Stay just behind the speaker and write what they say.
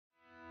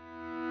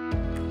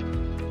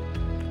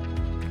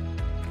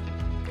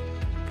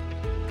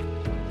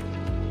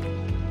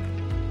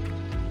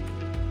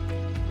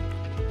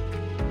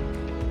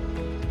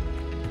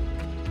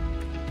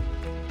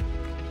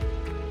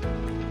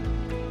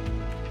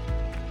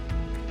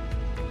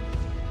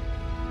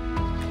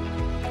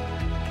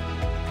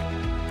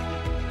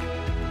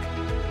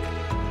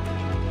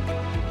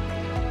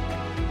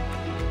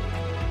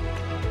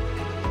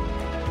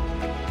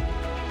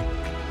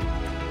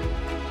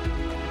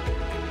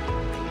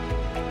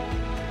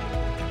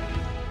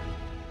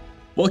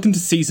Welcome to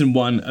Season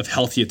 1 of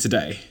Healthier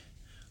Today,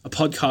 a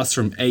podcast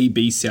from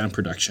AB Sound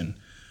Production.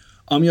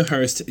 I'm your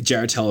host,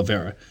 Jared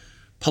Talavera,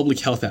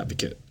 public health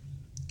advocate.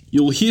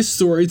 You'll hear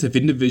stories of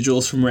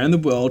individuals from around the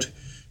world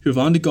who have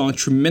undergone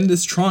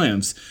tremendous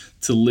triumphs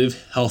to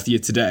live healthier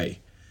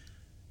today.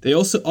 They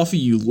also offer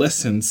you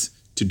lessons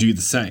to do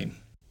the same.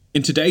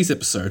 In today's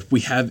episode, we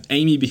have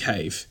Amy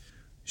Behave.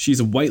 She's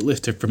a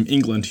weightlifter from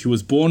England who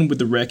was born with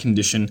the rare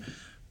condition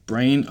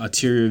brain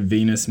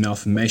arteriovenous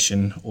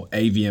malformation, or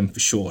AVM for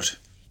short.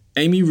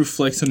 Amy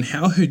reflects on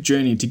how her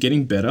journey to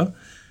getting better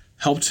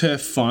helped her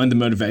find the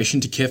motivation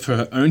to care for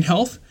her own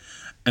health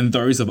and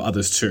those of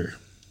others too.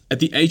 At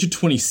the age of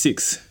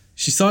 26,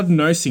 she started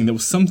noticing there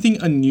was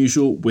something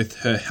unusual with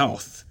her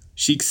health.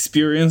 She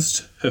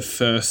experienced her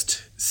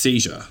first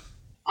seizure.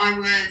 I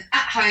was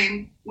at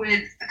home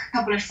with a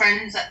couple of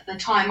friends. At the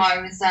time I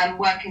was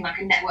working like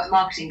a network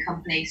marketing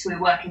company, so we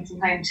were working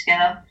from home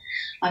together,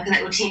 like a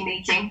little team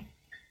meeting.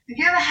 Have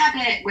you ever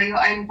had it where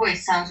your own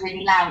voice sounds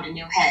really loud in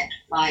your head?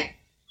 Like,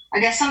 I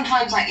guess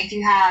sometimes like if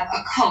you have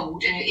a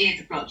cold and your ears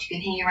are blocked, you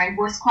can hear your own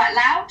voice quite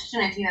loud. I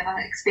don't know if you've ever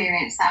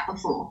experienced that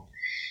before.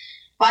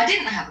 But I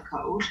didn't have a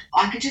cold.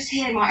 I could just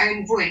hear my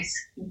own voice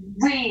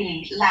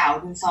really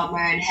loud inside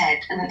my own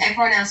head, and then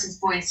everyone else's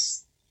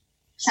voice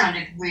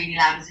sounded really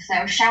loud as if they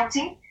were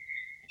shouting.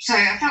 So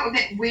I felt a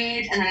bit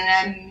weird, and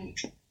then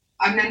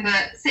I remember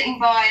sitting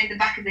by the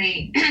back of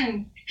the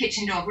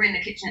kitchen door. We're in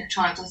the kitchen at the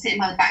time, so I was sitting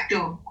by the back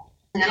door.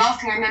 And the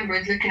last thing I remember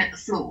is looking at the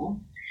floor,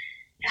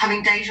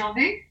 having deja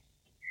vu.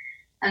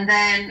 And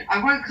then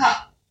I woke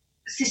up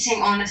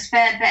sitting on a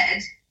spare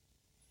bed.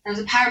 There was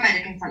a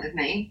paramedic in front of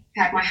me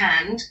who had my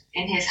hand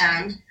in his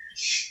hand.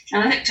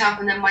 And I looked up,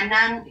 and then my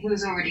nan, who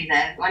was already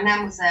there, my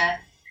nan was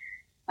there.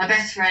 My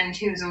best friend,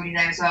 who was already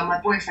there as well,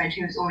 my boyfriend,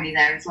 who was already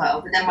there as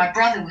well. But then my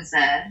brother was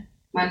there,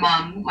 my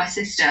mum, my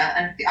sister,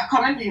 and I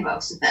can't remember who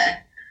else was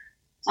there.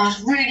 So I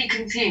was really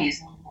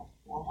confused. I was like,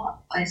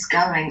 what is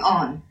going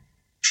on?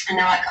 And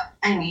they're like,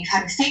 Amy, you've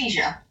had a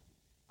seizure.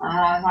 And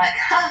I was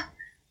like,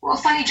 what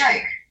a funny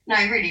joke. No,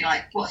 really,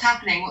 like, what's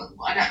happening?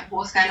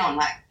 What's going on?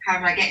 Like, how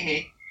did I get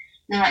here?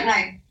 And they're like,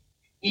 no,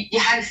 you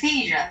had a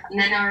seizure. And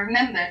then I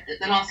remembered that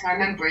the last thing I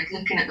remember is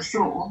looking at the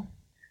floor,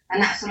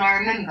 and that's what I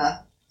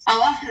remember.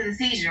 Oh, after the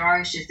seizure, I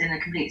was just in a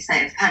complete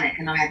state of panic,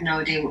 and I had no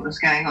idea what was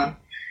going on.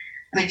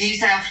 But did you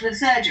say after the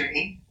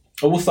surgery?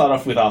 Oh, we'll start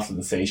off with after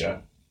the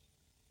seizure.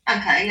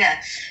 Okay,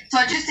 yeah. So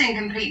I was just in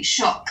complete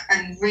shock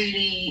and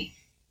really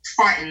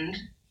frightened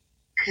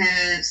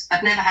because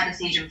I'd never had a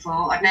seizure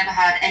before. I'd never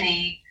had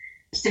any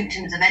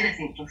symptoms of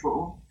anything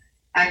before,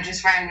 and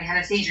just randomly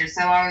had a seizure.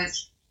 So I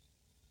was,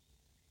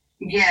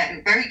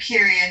 very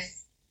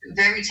curious,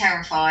 very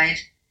terrified,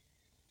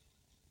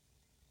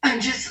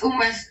 and just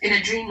almost in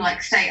a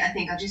dreamlike state. I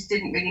think I just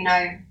didn't really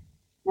know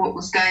what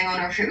was going on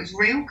or if it was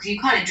real, because you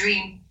kind of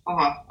dream. Oh,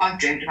 well, I've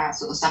dreamed about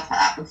sort of stuff like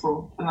that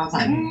before, and I was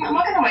like, am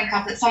I going to wake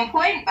up at some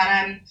point? But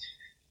I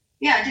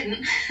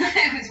didn't.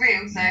 It was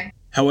real. So,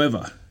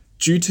 however,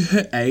 due to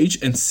her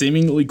age and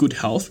seemingly good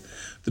health,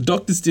 the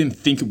doctors didn't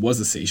think it was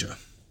a seizure.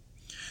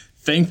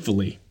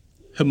 Thankfully,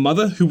 her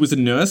mother, who was a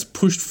nurse,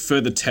 pushed for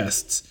further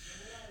tests.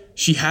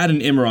 She had an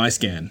MRI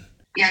scan.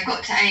 Yeah, I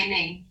got to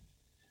A&E,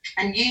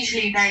 and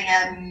usually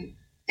they,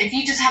 if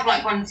you just have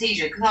like one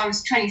seizure, because I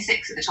was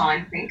 26 at the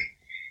time, I think,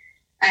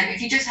 and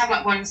if you just have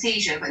like one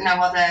seizure but no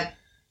other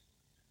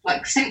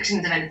like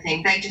symptoms of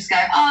anything, they just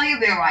go, oh, you'll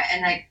be all right,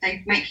 and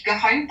they make you go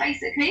home,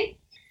 basically.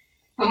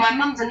 But my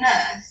mum's a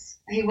nurse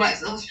who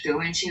works at the hospital,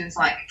 and she was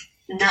like,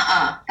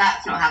 nuh-uh,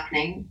 that's not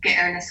happening, get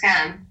her in a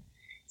scan.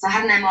 So I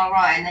had an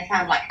MRI, and they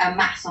found like a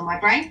mass on my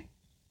brain.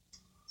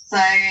 So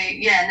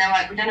yeah, and they're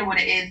like, we don't know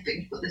what it is, but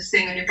you've got this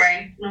thing on your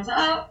brain. And I was like,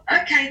 oh,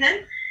 okay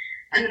then.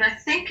 And then I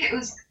think it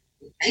was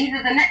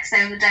either the next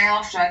day or the day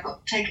after I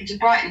got taken to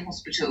Brighton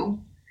Hospital.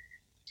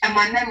 And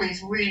my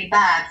memory's really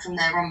bad from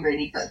there on,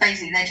 really. But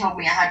basically they told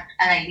me I had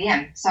an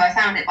AVM. So I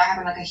found it by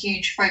having like a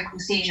huge focal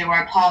seizure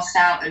where I passed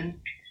out and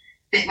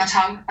bit my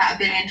tongue about 1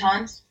 billion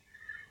times.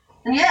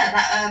 And yeah,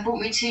 that brought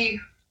me to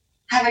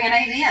having an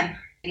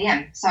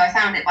AVM. So I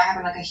found it by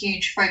having like a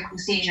huge focal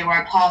seizure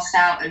where I passed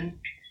out and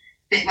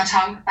bit my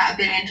tongue about 1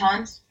 billion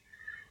times.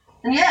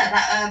 And yeah,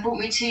 that brought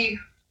me to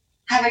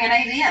having an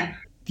AVM.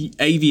 The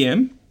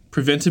AVM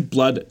prevented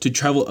blood to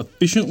travel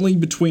efficiently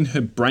between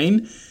her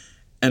brain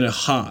and her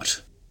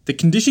heart. The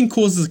condition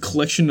causes a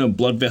collection of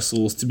blood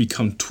vessels to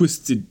become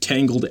twisted,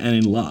 tangled, and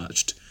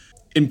enlarged.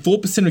 In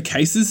 4% of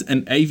cases,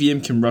 an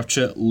AVM can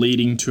rupture,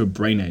 leading to a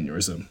brain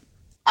aneurysm.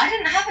 I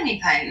didn't have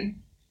any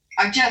pain.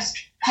 I just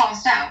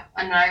passed out,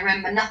 and I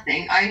remember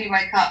nothing. I only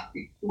woke up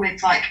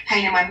with like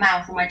pain in my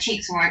mouth and my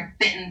cheeks, and where I'd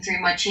bitten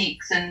through my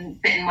cheeks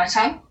and bitten my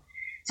tongue.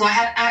 So I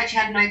actually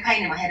had no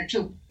pain in my head at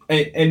all.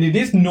 And it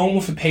is normal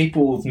for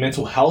people's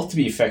mental health to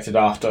be affected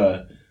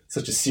after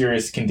such a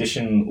serious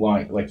condition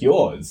like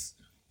yours.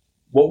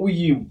 What were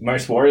you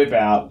most worried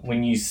about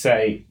when you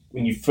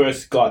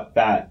first got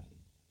that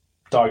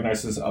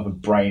diagnosis of a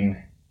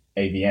brain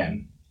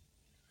AVM?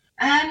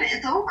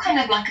 It's all kind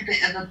of like a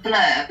bit of a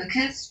blur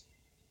because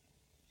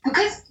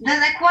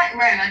they're quite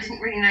rare and I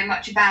didn't really know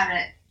much about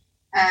it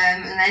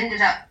And they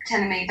ended up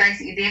telling me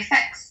basically the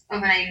effects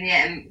of an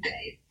AVM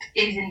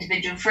is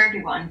individual for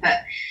everyone, but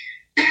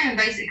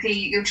basically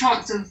your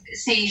chance of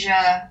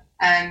seizure,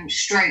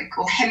 stroke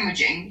or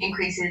hemorrhaging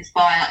increases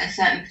by like a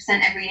certain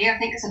percent every year. I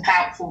think it's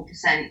about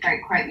 4%,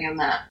 don't quote me on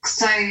that.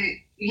 So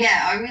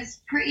yeah,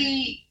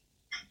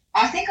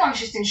 I think I was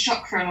just in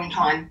shock for a long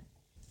time.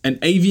 An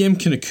AVM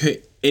can occur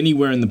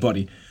anywhere in the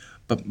body,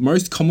 but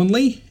most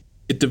commonly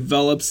it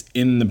develops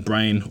in the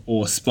brain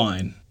or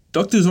spine.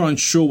 Doctors are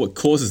unsure what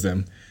causes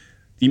them.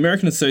 The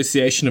American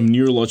Association of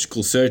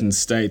Neurological Surgeons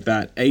state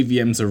that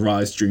AVMs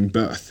arise during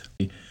birth,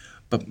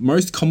 but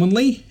most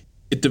commonly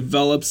it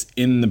develops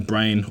in the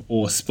brain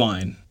or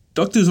spine.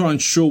 Doctors are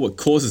unsure what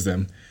causes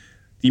them.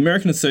 The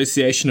American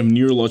Association of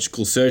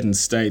Neurological Surgeons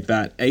state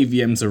that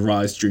AVMs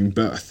arise during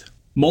birth.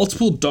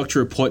 Multiple doctor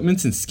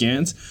appointments and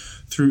scans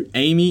threw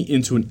Amy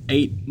into an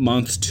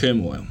 8-month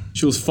turmoil.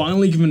 She was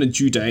finally given a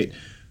due date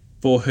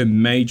for her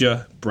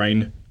major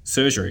brain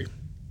surgery.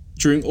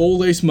 During all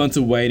those months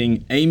of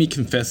waiting, Amy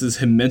confesses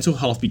her mental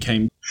health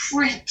became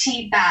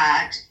pretty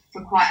bad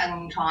for quite a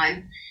long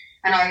time.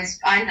 And I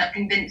ended up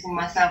convincing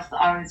myself that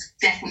I was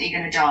definitely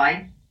going to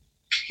die.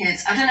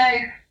 Because, I don't know,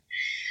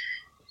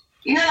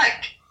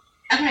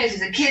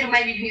 as a kid or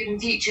maybe even in the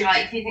future,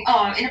 like, if you think,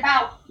 oh, in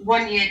about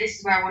 1 year, this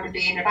is where I want to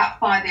be. In about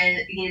 5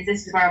 years,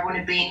 this is where I want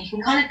to be. And you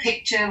can kind of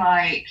picture,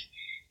 like,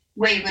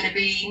 where you're going to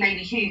be,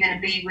 maybe who you're going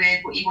to be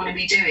with, what you want to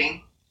be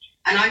doing.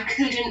 And I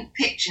couldn't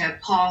picture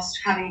past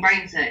having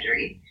brain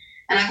surgery.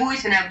 And I've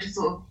always been able to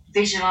sort of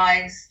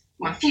visualise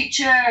my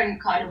future and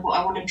kind of what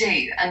I want to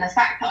do. And the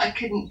fact that I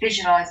couldn't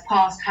visualise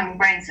past having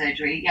brain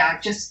surgery, I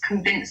just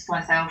convinced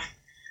myself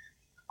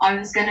I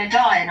was going to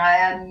die. And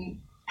I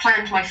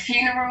planned my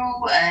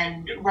funeral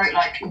and wrote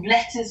like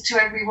letters to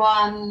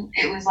everyone.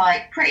 It was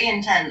like pretty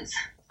intense.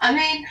 I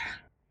mean,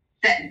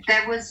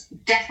 there was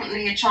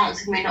definitely a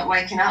chance of me not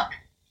waking up.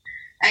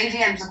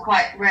 AVMs are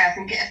quite rare. I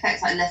think it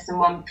affects like less than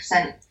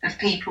 1% of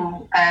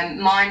people.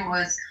 Mine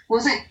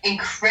wasn't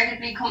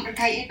incredibly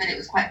complicated, but it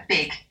was quite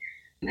big.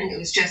 And it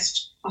was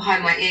just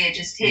behind my ear,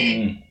 just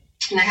here.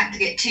 And I had to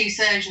get 2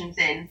 surgeons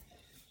in.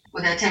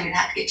 Well, they were telling me they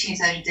had to get 2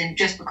 surgeons in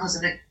just because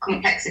of the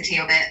complexity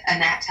of it.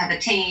 And they had to have a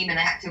team and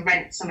they had to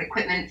rent some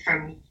equipment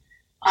from,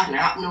 I don't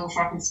know, up north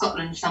or up in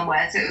Scotland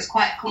somewhere. So it was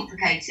quite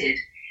complicated.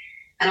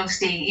 And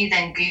obviously you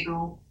then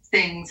Google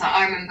things. Like,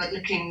 I remember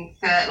looking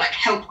for like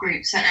help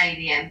groups at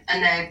AVM,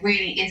 and there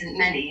really isn't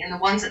many. And the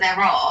ones that there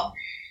are,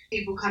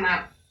 people come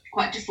out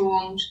quite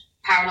deformed,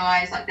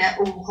 paralysed, like they're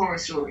all horror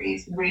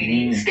stories,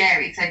 really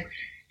scary. So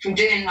from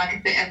doing like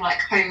a bit of like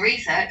home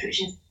research, which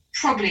is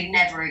probably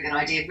never a good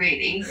idea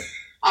really,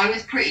 I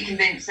was pretty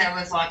convinced I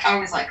was like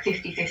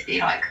 50-50,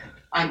 like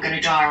I'm going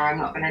to die or I'm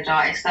not going to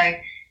die. So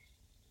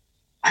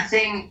I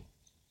think,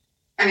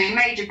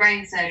 major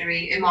brain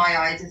surgery in my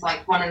eyes is like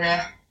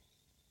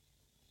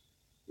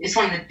it's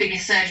one of the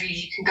biggest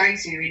surgeries you can go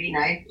to, really,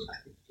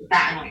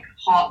 that and like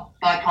heart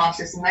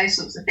bypasses and those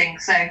sorts of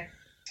things. So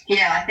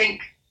yeah, I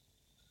think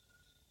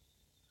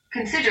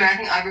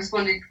I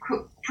responded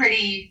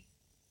pretty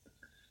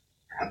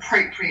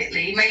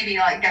appropriately, maybe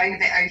like going a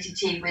bit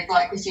OTT with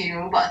like the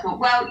funeral, but I thought,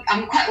 well,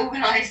 I'm quite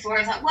organised, where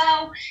I was like,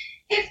 well,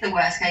 if the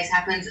worst case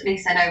happens, at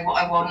least I know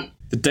what I want.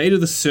 The date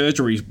of the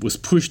surgery was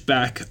pushed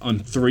back on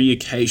 3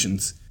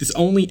 occasions. This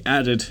only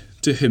added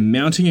to her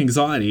mounting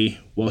anxiety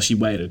while she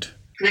waited.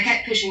 They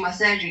kept pushing my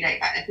surgery date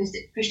back. They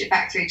pushed it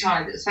back 3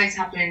 times. It was supposed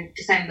to happen in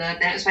December,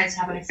 then it was supposed to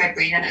happen in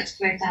February, then it was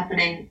supposed to happen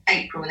in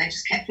April, and they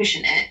just kept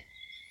pushing it.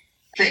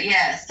 But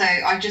yeah, so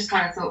I just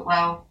kind of thought,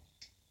 well,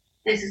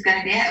 this is going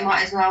to be it. I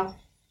might as well,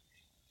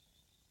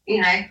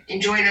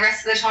 enjoy the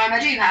rest of the time I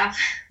do have.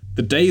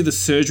 The day of the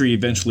surgery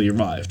eventually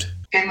arrived.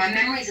 Okay, my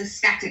memories are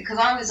scattered because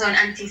I was on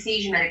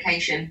anti-seizure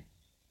medication,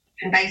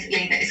 and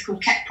basically it's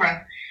called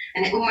Keppra,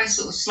 and it almost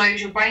sort of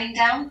slows your brain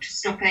down to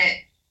stop it,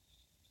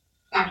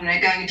 I don't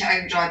know, going into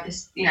overdrive,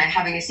 just,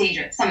 having a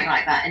seizure, something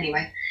like that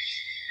anyway.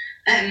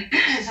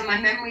 So my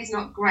memory's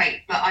not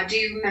great, but I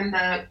do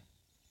remember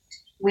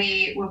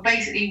we were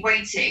basically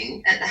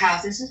waiting at the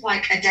house. This was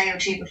like a day or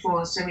 2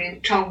 before, so we were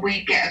told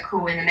we'd get a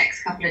call in the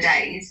next couple of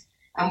days.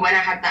 And when I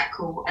had that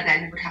call, I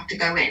then would have to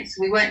go in.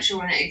 So we weren't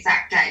sure on an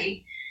exact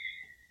date.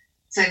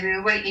 So we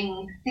were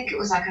waiting, I think it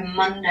was like a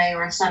Monday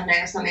or a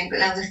Sunday or something, but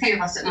there was a few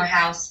of us at my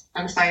house,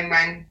 and the phone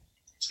rang,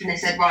 and they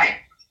said, right,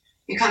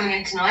 you're coming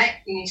in tonight,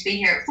 you need to be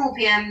here at 4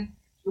 p.m,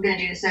 we're going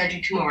to do the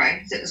surgery tomorrow.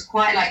 So it was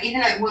quite like,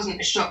 even though it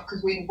wasn't a shock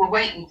because we were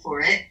waiting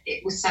for it,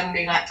 it was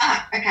suddenly like,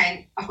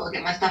 okay, I've got to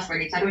get my stuff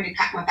ready. So I'd already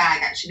packed my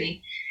bag,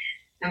 actually.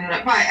 And we were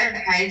like, right,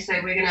 okay, so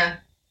we're going to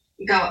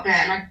go up there.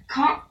 And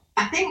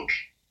I think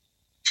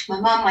my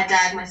mum, my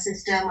dad, my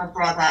sister, my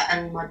brother,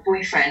 and my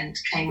boyfriend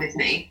came with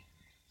me.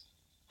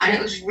 And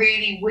it was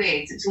really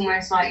weird. It's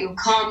almost like you're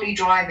calmly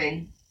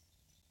driving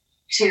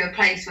to a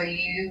place where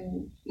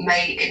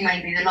it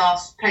may be the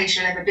last place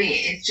you'll ever be.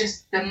 It's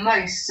just the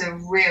most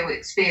surreal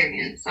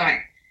experience. Like,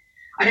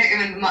 I don't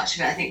remember much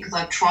of it, I think, because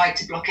I've tried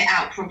to block it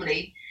out,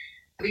 probably.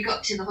 We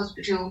got to the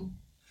hospital.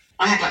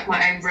 I had, like,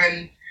 my own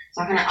room,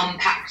 so I kind of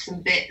unpacked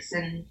some bits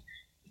and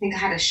think I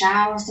had a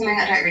shower or something,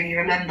 I don't really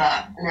remember.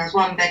 And there was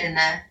one bed in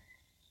there.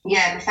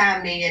 Yeah, my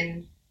family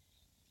and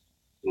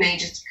me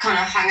just kind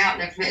of hung out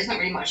there for it. There's not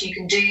really much you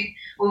can do. I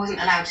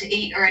wasn't allowed to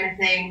eat or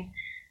anything.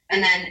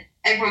 And then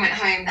everyone went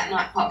home that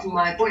night apart from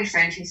my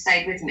boyfriend who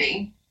stayed with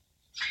me.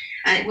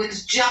 And it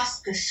was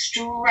just the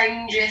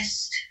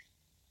strangest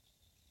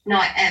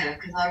night ever,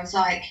 because I was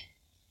like,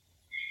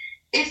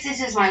 if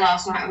this is my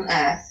last night on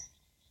earth,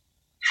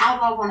 how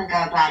do I want to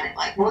go about it?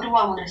 Like, what do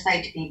I want to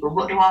say to people?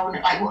 What do I want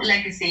to, like, what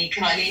legacy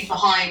can I leave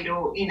behind,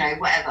 or, you know,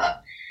 whatever.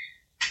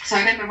 So I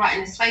remember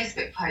writing this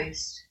Facebook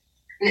post,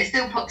 and it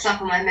still pops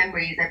up on my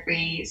memories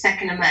every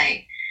 2nd of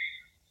May.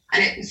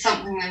 And it was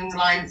something along the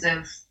lines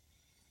of,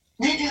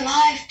 live your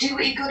life, do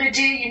what you got to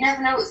do, you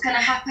never know what's going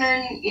to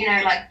happen, you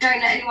know, like,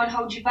 don't let anyone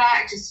hold you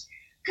back, just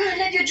go and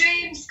live your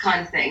dreams,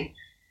 kind of thing.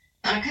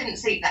 And I couldn't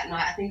sleep that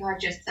night. I think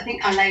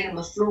I laid on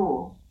the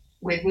floor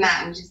with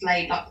Matt, and we just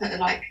laid, like, put,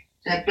 like,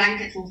 the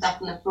blankets and stuff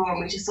on the floor,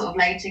 and we just sort of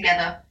laid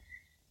together.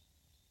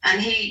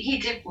 And he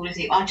did fall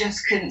asleep. I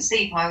just couldn't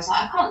sleep. I was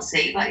like, I can't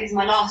sleep. Like, these are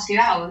my last few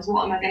hours.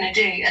 What am I going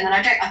to do? And then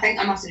I think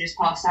I must have just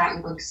passed out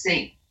and gone to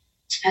sleep.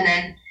 And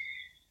then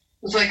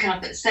was woken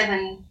up at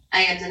 7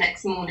 a.m. the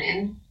next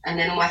morning, and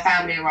then all my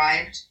family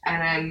arrived,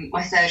 and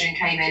my surgeon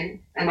came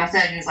in, and my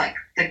surgeon is like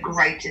the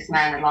greatest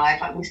man alive.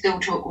 Like, we still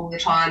talk all the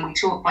time. We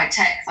talk by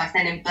text. I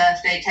send him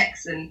birthday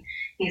texts, and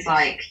he's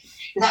like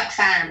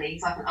family.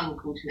 He's like an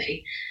uncle to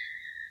me.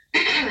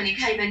 And he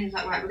came in, he was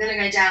like, right, we're going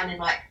to go down in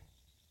like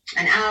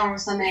an hour or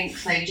something,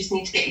 so you just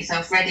need to get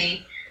yourself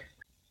ready.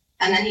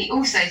 And then he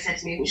also said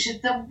to me, which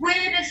is the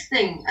weirdest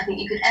thing I think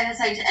you could ever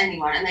say to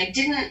anyone, and they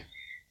didn't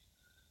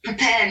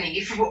prepare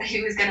me for what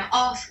he was going to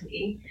ask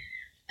me.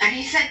 And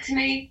he said to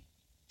me,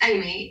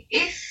 Amy,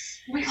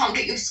 if we can't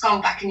get your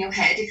skull back in your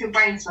head, if your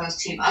brain swells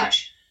too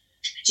much,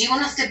 do you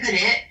want us to put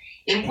it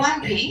in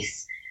one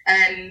piece,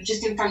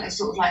 just in front of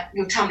sort of like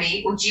your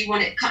tummy, or do you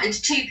want it cut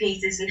into 2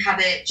 pieces and have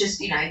it just,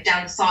 you know,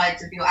 down the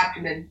sides of your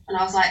abdomen? And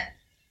I was like,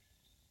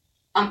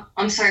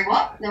 I'm sorry,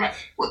 what? And they're like,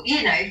 well,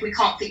 you know, if we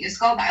can't fit your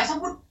skull back. I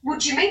was like, what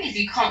do you mean if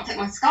you can't fit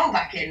my skull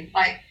back in?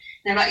 Like,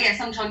 they're like, yeah,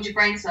 sometimes your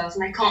brain swells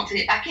and they can't fit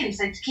it back in.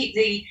 So to keep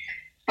the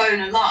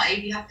bone alive,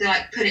 you have to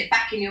like put it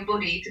back in your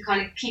body to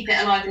kind of keep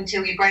it alive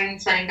until your brain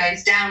swelling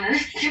goes down, and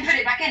then you can put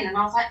it back in. And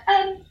I was like,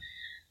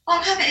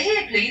 I'll have it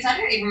here, please. I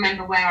don't even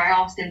remember where I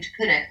asked him to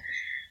put it.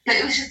 But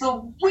it was just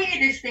the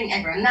weirdest thing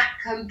ever, and that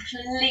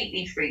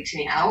completely freaked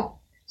me out.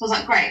 So I was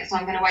like, great, so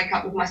I'm going to wake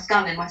up with my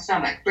skull in my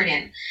stomach.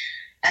 Brilliant.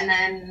 And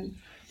then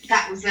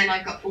that was when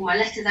I got all my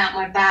letters out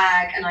my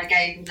bag, and I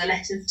gave all the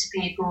letters to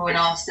people and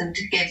asked them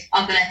to give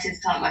other letters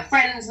to like my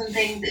friends and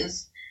things. It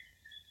was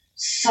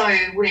so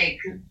weird.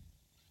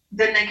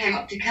 Then they came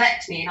up to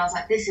collect me, and I was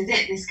like, this is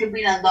it. This could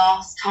be the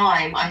last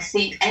time I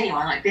see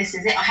anyone. Like, this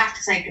is it. I have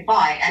to say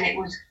goodbye. And it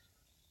was,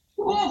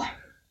 oh.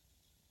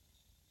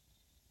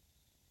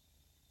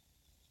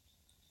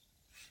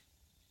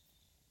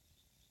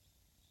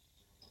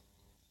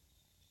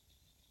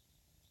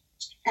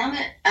 Damn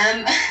it.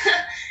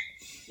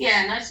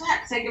 Yeah, and I just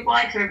had to say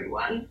goodbye to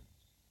everyone.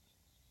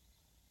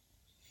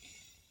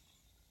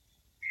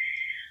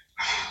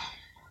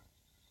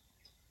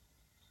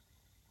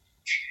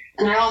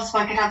 And I asked if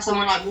I could have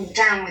someone like walk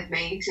down with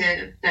me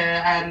to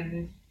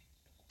the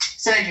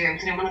surgery room,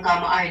 because I didn't want to go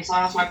on my own. So I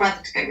asked my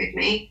brother to go with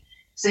me.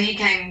 So he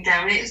came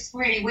down. It was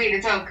really weird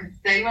as well, because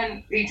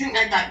you think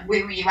they'd like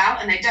wheel you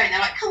out, and they don't. They're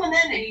like, come on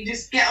then, and you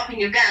just get up in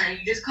your gown and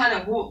you just kind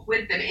of walk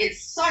with them.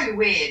 It's so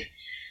weird.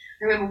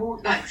 I remember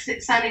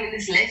standing in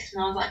this lift,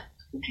 and I was like,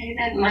 okay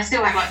then. And I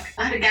still had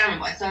I had a gown on,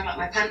 but I still had like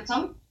my pants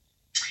on.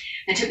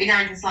 They took me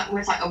down to this like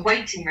almost like a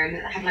waiting room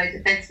that had loads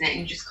of beds in it,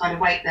 and you just kind of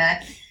wait there.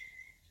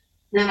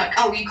 And they're like,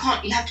 oh, you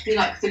have to be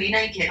like fully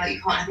naked, like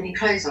you can't have any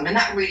clothes on. And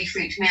that really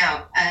freaked me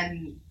out,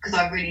 because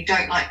I really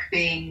don't like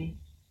feeling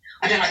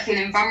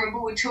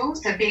vulnerable at all.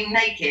 So being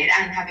naked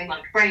and having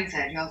like brain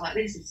surgery, I was like,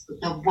 this is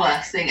the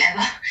worst thing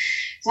ever.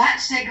 So I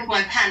had to take off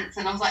my pants,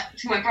 and I was like,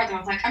 to my brother, I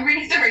was like, I'm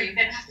really sorry, you're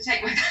going to have to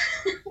take my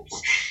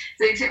pants.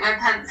 So he took my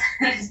pants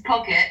out of his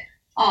pocket.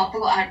 Oh, I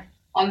forgot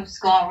I had a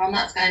scar on,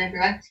 that's going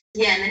everywhere.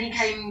 Yeah, and then he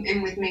came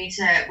in with me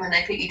to when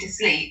they put you to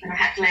sleep, and I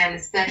had to lay on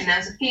this bed, and there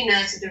was a few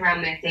nurses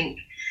around me, I think.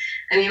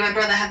 And me and my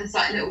brother had this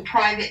like little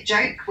private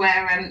joke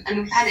where, and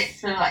we've had it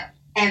for like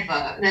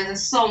ever. There's a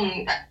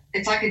song that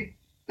it's like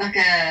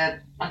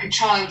a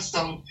child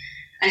song,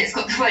 and it's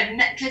got the word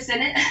necklace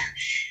in it.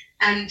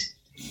 And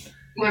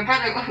my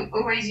brother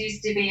always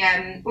used to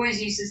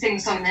sing the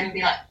song and then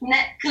be like,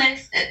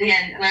 necklace at the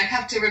end, and I'd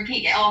have to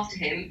repeat it after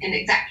him in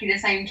exactly the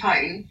same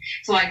tone.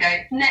 So I'd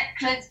go,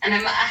 necklace, and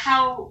no matter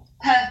how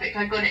perfect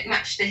I got it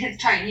matched to his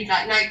tone, he'd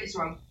like, nope, it's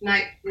wrong,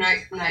 nope.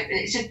 And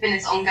it's just been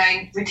this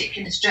ongoing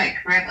ridiculous joke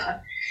forever.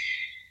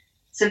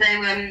 So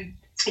they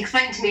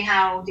explained to me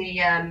how the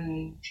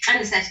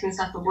anaesthetic and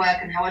stuff would work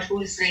and how I'd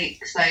fall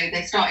asleep. So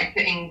they started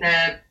putting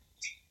the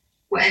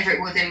whatever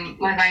it was in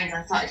my veins,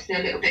 I started to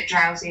feel a little bit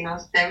drowsy, and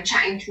they were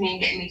chatting to me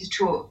and getting me to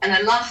talk. And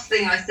the last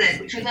thing I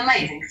said, which was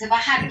amazing, because if I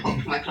had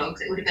popped my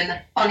clogs, it would have been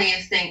the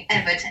funniest thing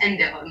ever to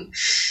end it on.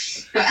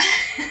 But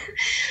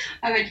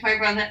I went to my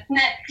brother,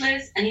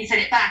 necklace, and he said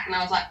it back, and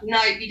I was like,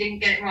 no, you didn't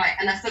get it right.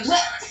 And that's the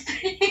last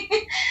thing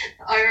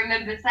I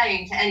remember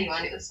saying to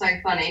anyone. It was so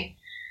funny.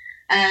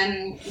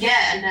 And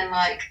then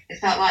like it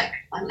felt like,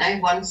 I don't know,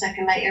 1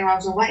 second later I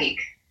was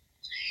awake.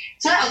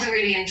 So that was a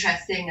really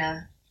interesting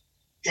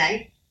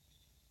day.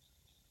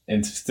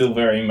 And still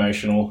very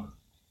emotional.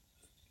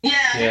 Yeah,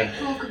 I don't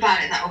talk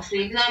about it that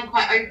often because I'm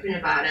quite open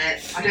about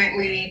it. I don't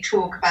really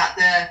talk about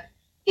the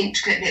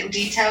intricate little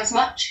details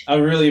much. I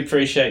really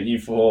appreciate you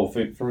for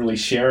really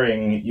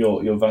sharing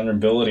your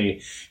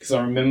vulnerability, because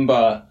I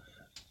remember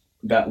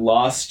that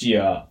last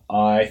year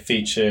I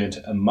featured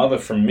a mother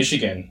from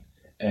Michigan,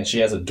 and she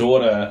has a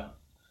daughter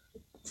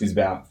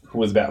who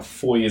was about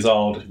 4 years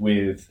old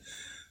with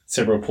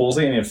cerebral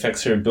palsy, and it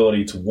affects her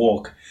ability to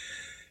walk.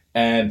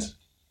 And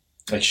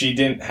like, she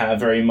didn't have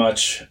very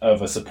much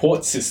of a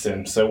support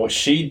system. So what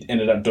she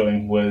ended up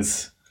doing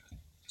was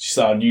she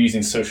started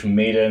using social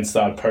media and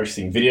started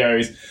posting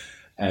videos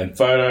and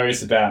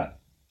photos about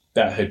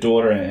her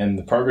daughter and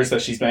the progress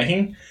that she's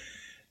making.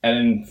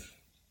 And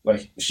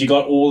like, she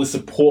got all the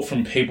support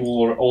from people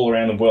all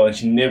around the world, and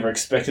she never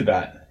expected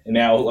that. And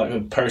now like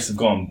her posts have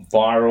gone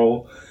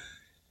viral,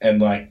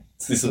 and like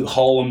it's this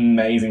whole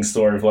amazing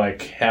story of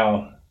like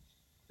how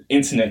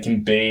internet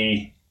can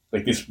be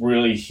like this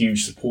really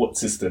huge support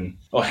system.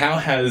 Or how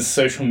has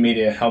social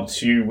media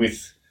helped you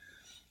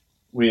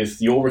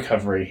with your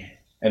recovery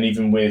and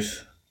even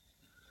with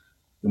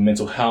your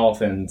mental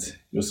health and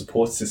your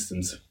support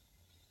systems?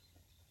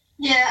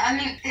 Yeah, I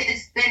mean,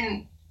 it's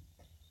been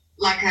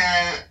like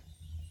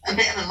a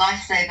bit of a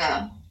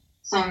lifesaver,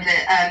 some of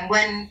it.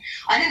 When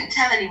I didn't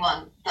tell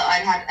anyone that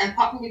I'd had,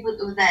 apart from people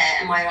that were there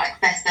and my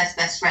like best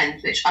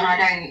friends,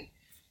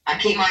 I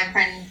keep my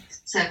friend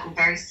circle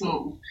very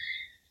small.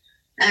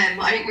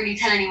 I didn't really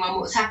tell anyone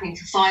what was happening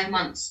for 5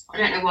 months. I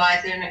don't know why.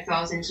 I don't know if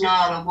I was in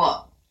denial or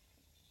what.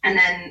 And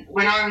then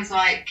when I was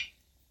like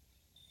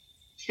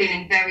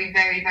feeling very,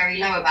 very, very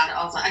low about it,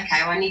 I was like,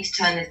 okay, well, I need to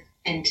turn this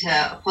into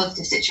a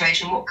positive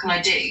situation. What can I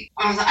do?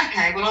 I was like,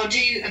 okay, well, I'll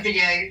do a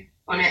video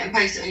on it and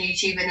post it on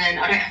YouTube, and then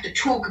I don't have to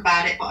talk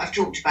about it, but I've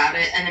talked about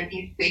it. And then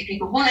if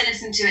people want to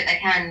listen to it, they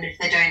can. And if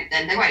they don't,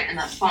 then they won't, and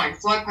that's fine.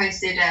 So I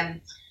posted...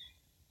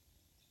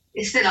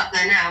 it's still up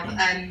there now,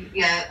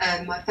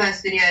 but my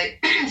first video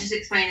just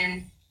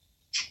explaining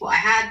what I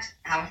had,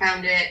 how I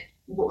found it,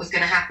 what was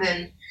going to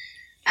happen,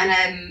 and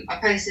I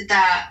posted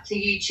that to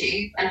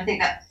YouTube, and I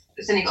think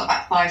it's only got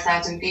about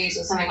 5,000 views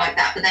or something like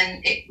that, but then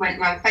it went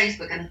around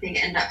Facebook, and I think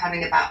it ended up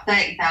having about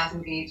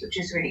 30,000 views, which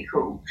is really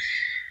cool,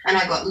 and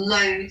I got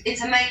loads.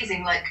 It's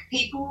amazing, like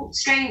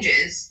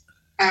strangers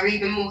are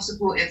even more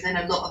supportive than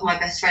a lot of my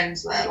best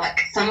friends were. Like,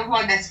 some of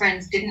my best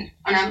friends didn't,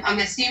 and I'm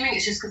assuming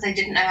it's just because they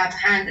didn't know how to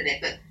handle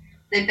it, but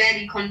they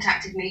barely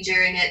contacted me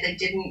during it. They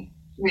didn't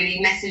really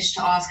message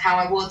to ask how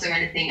I was or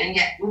anything. And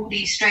yet all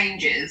these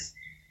strangers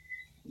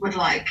would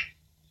like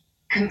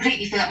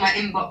completely fill up my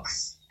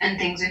inbox and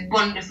things with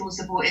wonderful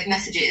supportive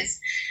messages.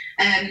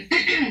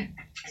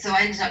 So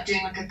I ended up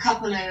doing like a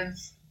couple of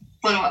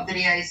follow-up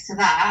videos to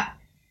that.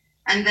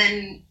 And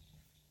then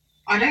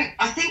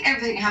I think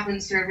everything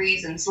happens for a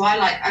reason. So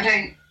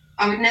I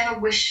would never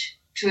wish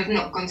to have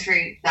not gone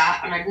through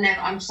that,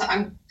 and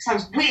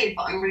sounds weird,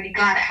 but I'm really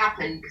glad it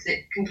happened because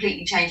it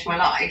completely changed my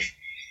life.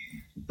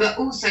 But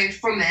also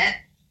from it,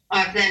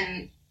 I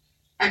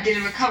did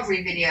a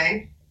recovery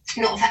video,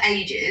 not for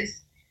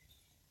ages,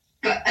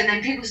 and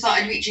then people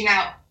started reaching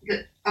out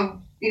that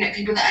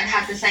people that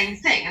had the same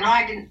thing, and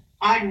I didn't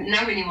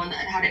know anyone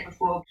that had it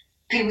before.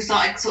 People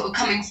started sort of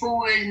coming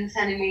forward and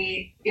telling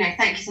me,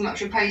 thank you so much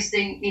for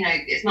posting.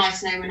 It's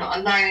nice to know we're not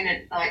alone,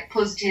 and like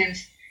positive.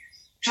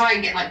 Try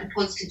and get like the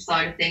positive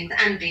side of things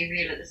and be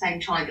real at the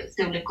same time, but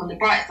still look on the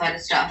bright side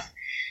of stuff.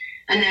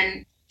 And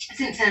then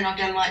since then, I've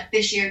done like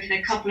this year, I did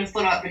a couple of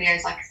follow-up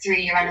videos, like a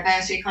 3-year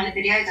anniversary kind of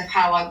videos of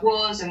how I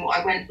was and what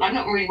I went, like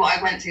not really what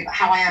I went through, but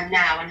how I am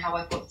now and how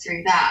I've got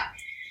through that.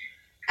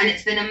 And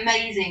it's been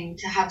amazing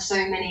to have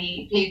so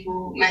many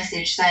people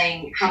message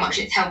saying how much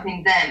it's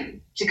helping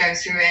them to go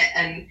through it.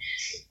 And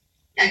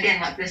again,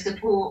 like the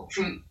support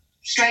from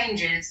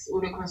strangers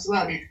all across the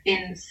world is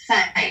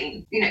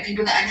insane.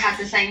 People that had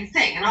the same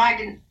thing, and I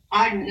didn't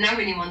know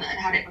anyone that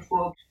had it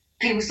before.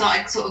 People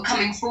started sort of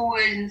coming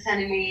forward and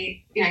telling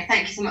me,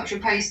 thank you so much for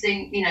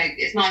posting.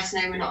 It's nice to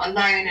know we're not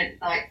alone, and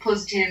like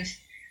positive.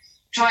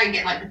 Try and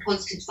get like the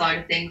positive side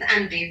of things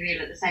and be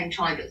real at the same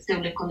time, but still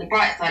look on the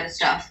bright side of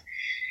stuff.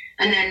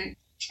 And then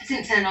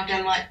since then, I've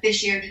done like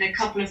this year, I did a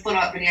couple of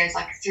follow-up videos,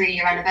 like a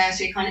 3-year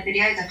anniversary kind of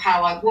videos of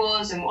how I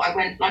was and what I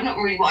went, like not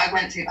really what I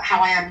went through, but how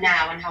I am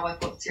now and how I've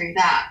got through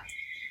that.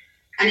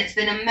 And it's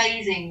been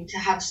amazing to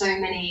have so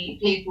many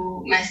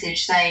people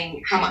message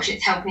saying how much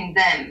it's helping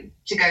them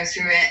to go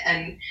through it.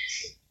 And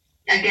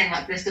again,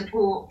 like the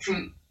support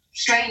from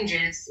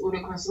strangers all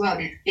across the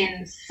world is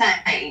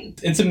insane.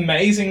 It's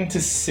amazing to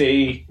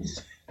see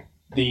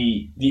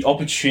the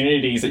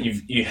opportunities that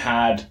you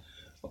had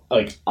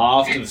like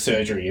after the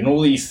surgery and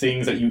all these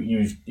things that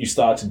you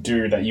start to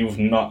do that you've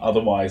not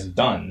otherwise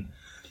done.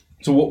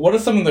 So what are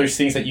some of those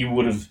things that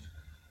you've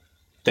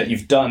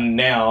done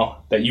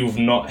now that you would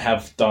not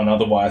have done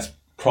otherwise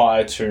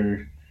prior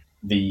to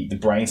the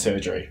brain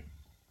surgery?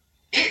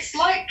 It's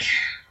like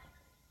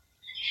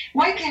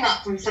waking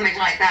up from something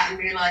like that and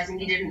realising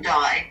you didn't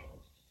die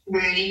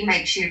really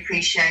makes you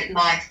appreciate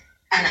life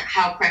and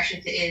how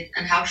precious it is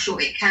and how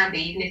short it can be,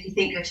 even if you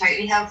think you're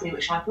totally healthy,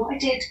 which I thought I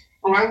did,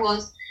 or I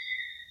was.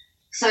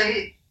 So,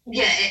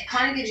 yeah, it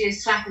kind of gives you a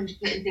slap into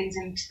putting things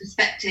into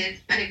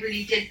perspective, and it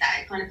really did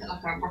that. It kind of put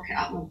like a rocket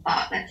up my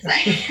butt, let's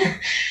say.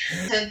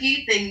 So a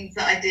few things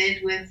that I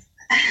did was,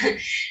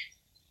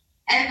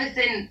 ever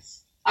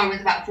since I was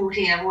about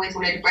 14, I've always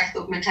wanted a breast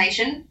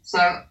augmentation.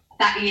 So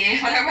that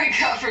year, when I woke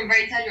up from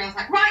brain surgery, I was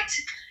like, right,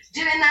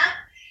 doing that.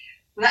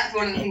 So that's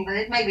one of the things I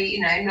did. Maybe,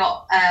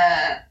 not...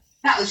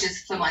 that was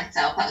just for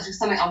myself. That was just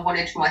something I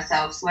wanted for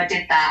myself. So I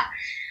did that.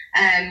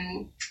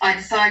 I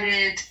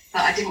decided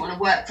that I didn't want to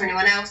work for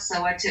anyone else.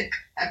 So I took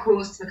a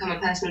course to become a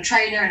personal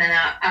trainer, and then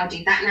I'll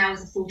do that now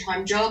as a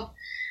full-time job.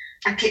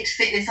 I kicked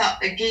fitness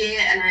up a gear,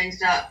 and I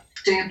ended up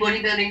doing a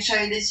bodybuilding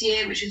show this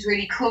year, which was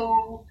really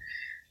cool.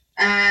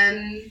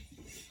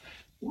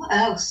 What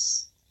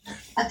else?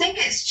 I think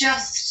it's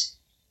just,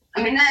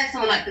 there's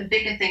some of like the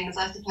bigger things,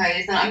 I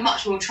suppose. And I'm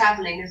much more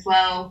travelling as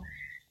well.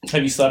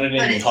 Have you started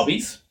any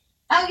hobbies?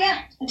 Oh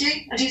yeah, I do.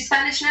 I do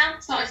Spanish now.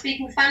 Started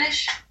speaking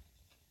Spanish.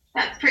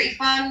 That's pretty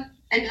fun.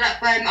 Ended up,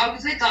 I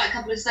was with like a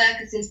couple of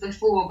circuses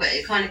before, but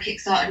it kind of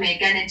kickstarted me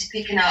again into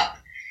picking up.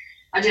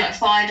 I do like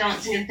fire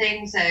dancing and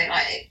things, so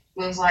like it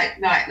was like,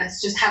 right,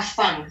 let's just have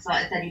fun. Because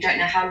like I said, we don't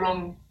know how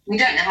long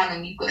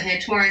you've got here.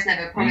 Tomorrow's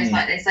never promised,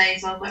 like they say.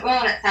 So I was like,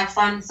 well, let's have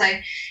fun. So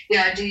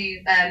yeah, I do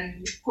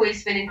koi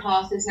spinning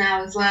classes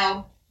now as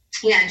well.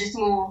 Yeah, just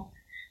more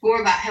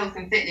about health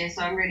and fitness.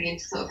 So I'm really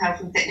into sort of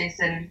health and fitness,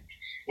 and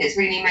it's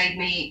really made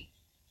me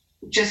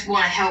just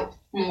want to help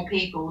more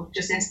people,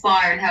 just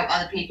inspire and help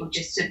other people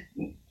just to,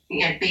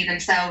 be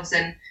themselves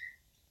and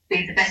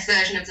be the best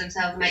version of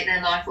themselves and make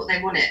their life what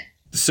they want it.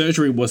 The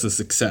surgery was a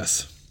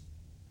success.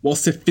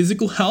 Whilst her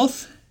physical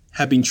health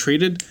had been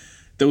treated,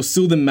 there was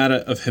still the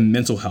matter of her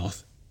mental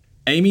health.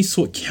 Amy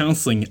sought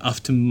counselling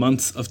after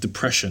months of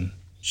depression.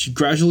 She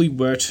gradually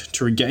worked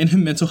to regain her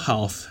mental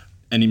health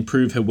and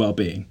improve her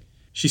well-being.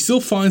 She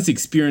still finds the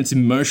experience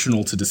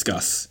emotional to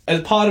discuss.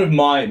 As part of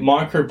my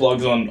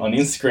microblogs on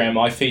Instagram,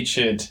 I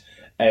featured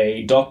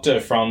a doctor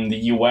from the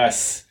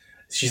US.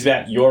 She's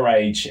about your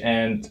age,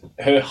 and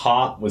her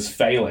heart was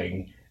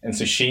failing, and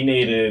so she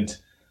needed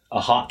a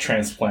heart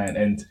transplant,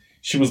 and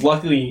she was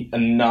lucky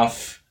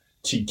enough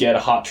to get a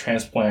heart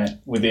transplant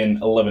within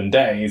 11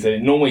 days, and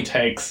it normally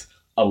takes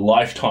a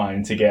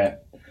lifetime to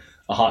get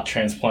a heart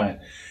transplant.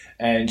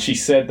 And she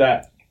said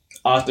that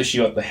after she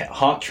got the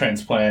heart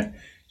transplant,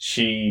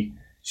 she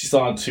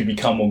started to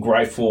become more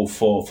grateful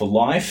for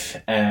life,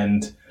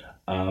 and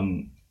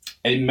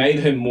it made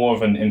her more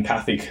of an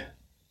empathic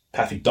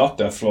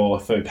doctor for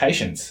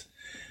patients.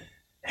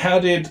 How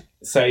did,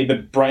 say, the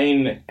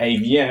brain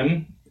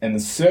AVM and the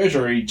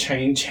surgery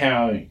change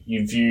how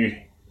you view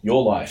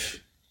your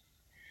life?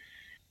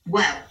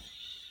 Well,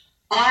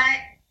 I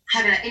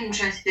had an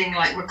interesting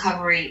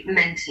recovery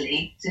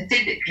mentally. So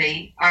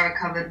physically, I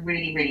recovered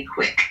really, really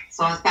quick.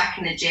 So I was back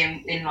in the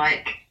gym in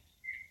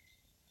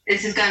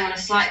this is going on a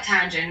slight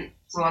tangent,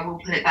 so I will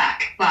pull it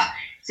back. But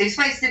so you're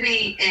supposed to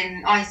be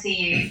in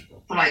ICU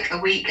for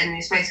a week, and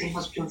you're supposed to be in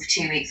hospital for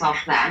 2 weeks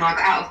after that. And I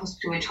got out of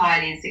hospital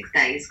entirely in 6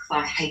 days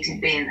because I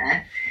hated being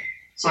there.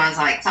 So I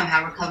was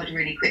somehow recovered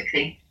really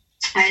quickly.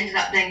 I ended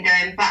up then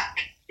going back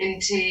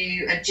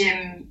into a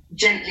gym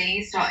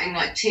gently, starting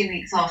 2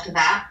 weeks after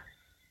that.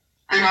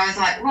 And I was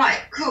like,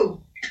 right,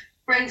 cool.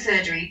 Brain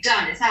surgery,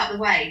 done, it's out the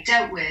way,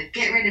 dealt with,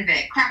 get rid of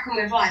it, crack on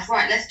with life,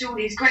 right, let's do all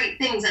these great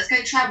things, let's go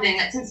travelling,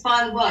 let's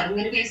inspire the world, I'm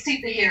going to be a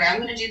superhero,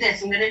 I'm going to do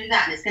this, I'm going to do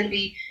that, and it's going to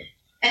be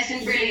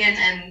effing brilliant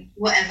and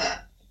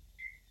whatever.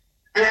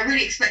 And I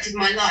really expected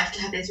my life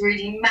to have this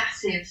really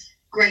massive,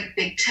 great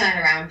big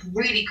turnaround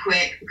really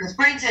quick, because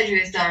brain surgery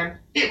was done,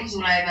 it was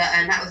all over,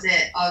 and that was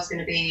it, I was going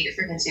to be a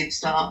freaking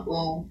superstar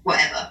or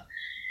whatever.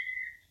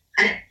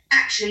 And it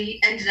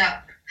actually ended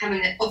up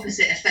having the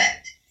opposite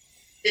effect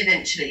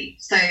eventually.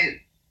 So I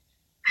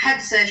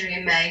had the surgery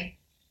in May.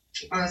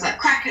 I was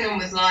cracking on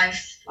with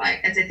life,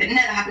 as if it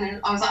never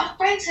happened. I was oh,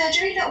 brain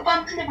surgery, little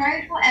bump in the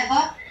road,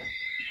 whatever.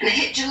 And it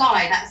hit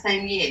July that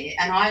same year,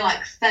 and I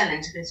fell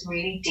into this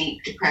really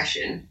deep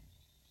depression.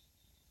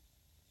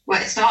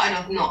 Well, it started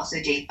off not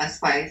so deep, I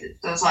suppose. It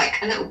was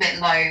a little bit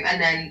low, and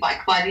then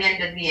by the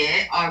end of the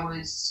year, I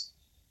was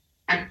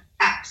an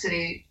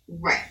absolute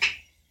wreck.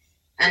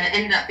 And it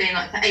ended up being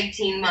for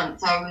 18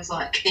 months, I was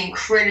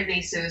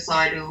incredibly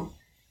suicidal.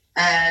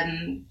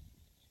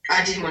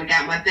 I didn't want to get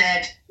out of my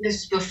bed.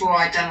 This was before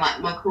I'd done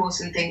my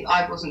course and things.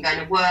 I wasn't going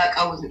to work,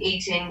 I wasn't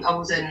eating, I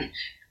wasn't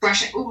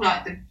brushing, all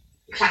the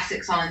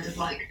classic signs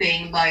of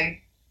being low.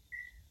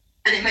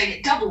 And it made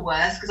it double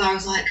worse because I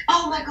was like,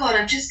 oh my God,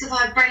 I've just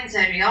survived brain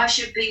surgery. I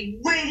should be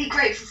really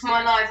grateful for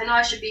my life and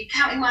I should be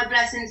counting my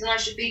blessings and I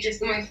should be just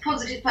the most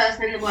positive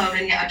person in the world,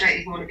 and yet I don't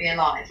even want to be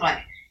alive.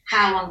 Like,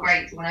 how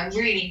ungrateful. And I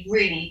really,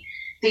 really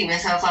beat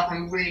myself up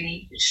and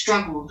really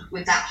struggled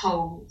with that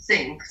whole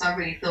thing because I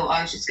really thought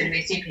I was just going to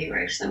be a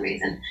superhero for some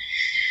reason.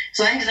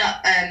 So I ended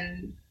up,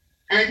 and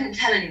I didn't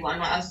tell anyone.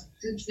 Like, I was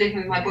living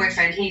with my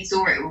boyfriend, he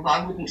saw it all, but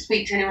I wouldn't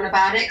speak to anyone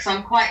about it because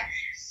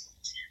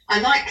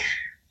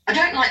I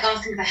don't like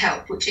asking for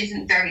help, which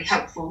isn't very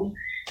helpful.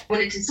 I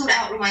wanted to sort it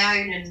out on my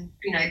own and,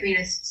 you know, be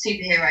a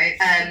superhero.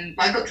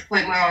 But I got to the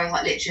point where I was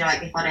like, literally,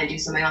 like, if I don't do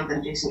something, I'm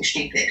going to do something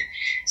stupid.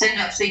 So I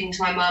ended up speaking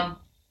to my mum,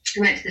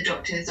 who went to the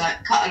doctors.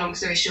 Like, cut a long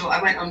story short,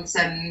 I went on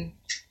some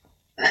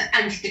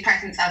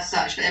antidepressants as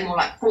such, but they're more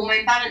like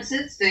hormone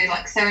balancers for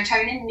like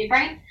serotonin in your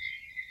brain.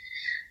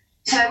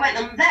 So I went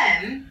on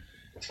them,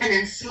 and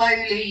then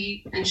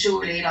slowly and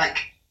surely, like,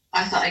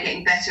 I started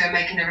getting better and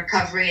making a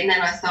recovery, and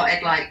then I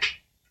started like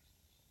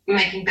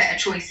making better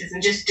choices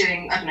and just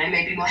doing, I don't know,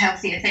 maybe more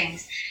healthier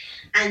things.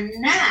 And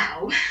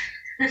now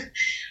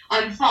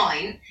I'm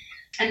fine.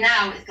 And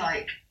now it's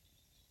like,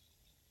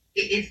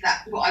 it is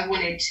that what I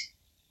wanted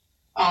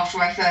after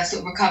I first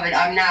sort of recovered.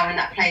 I'm now in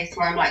that place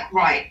where I'm like,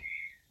 right,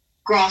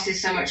 grass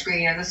is so much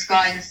greener, the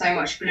skies are so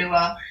much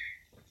bluer.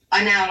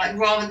 I now, like,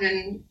 rather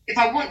than, if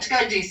I want to go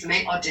and do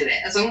something, I'll do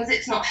it. As long as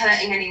it's not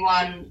hurting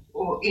anyone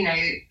or, you know,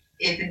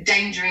 if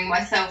endangering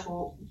myself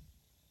or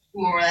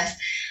more or less,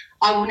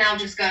 I will now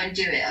just go and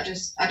do it.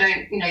 I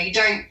don't, you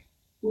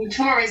know,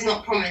 tomorrow is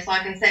not promised.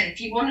 Like I said, if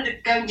you wanted to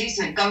go and do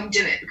something, go and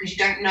do it, because you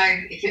don't know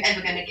if you're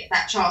ever going to get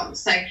that chance.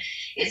 So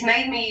it's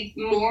made me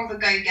more of a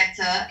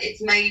go-getter.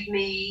 It's made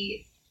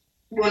me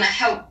want to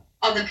help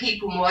other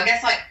people more. I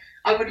guess, like,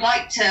 I would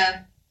like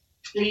to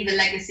leave a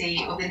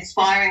legacy of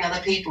inspiring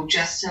other people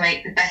just to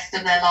make the best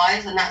of their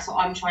lives, and that's what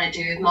I'm trying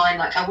to do with mine.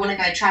 Like, I want to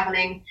go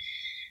travelling,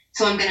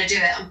 so I'm going to do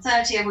it. I'm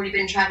 30, I've already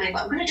been travelling,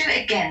 but I'm going to do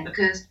it again,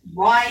 because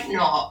why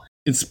not?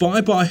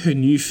 Inspired by her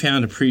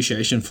newfound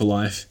appreciation for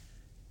life,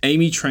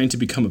 Amy trained to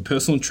become a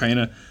personal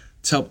trainer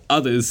to help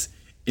others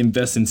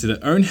invest into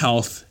their own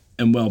health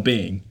and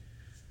well-being.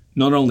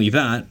 Not only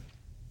that,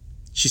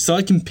 she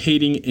started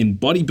competing in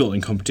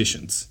bodybuilding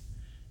competitions.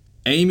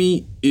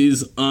 Amy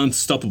is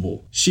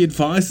unstoppable. She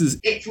advises...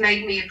 It's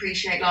made me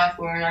appreciate life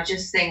more, and I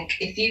just think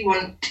if you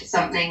want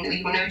something, or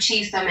you want to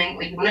achieve something,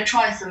 or you want to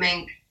try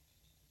something,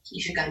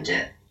 you should go and do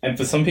it. And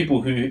for some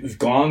people who've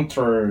gone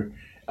through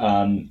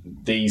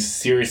these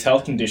serious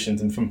health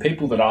conditions, and from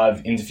people that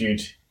I've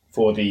interviewed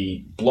for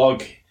the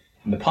blog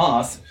in the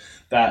past,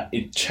 that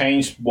it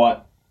changed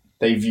what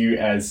they view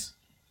as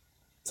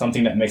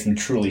something that makes them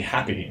truly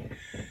happy.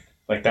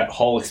 Like that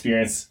whole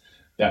experience,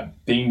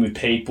 that being with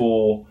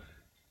people,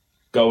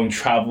 going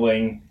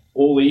traveling,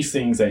 all these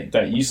things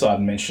that you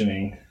started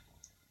mentioning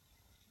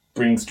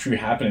brings true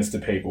happiness to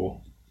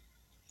people.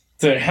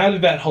 So how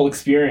did that whole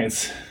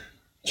experience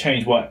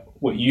change what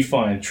you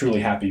find truly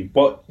happy?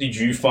 What did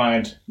you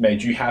find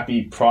made you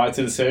happy prior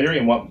to the surgery,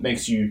 and what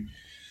makes you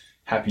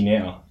happy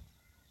now?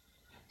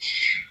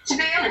 To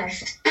be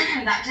honest,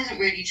 that doesn't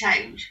really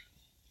change.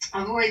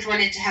 I've always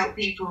wanted to help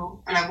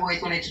people, and I've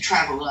always wanted to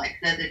travel. Like,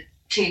 they're the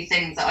two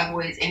things that I've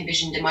always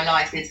envisioned in my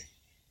life, is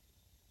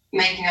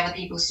making other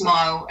people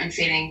smile and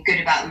feeling good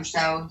about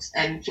themselves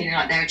and feeling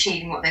like they're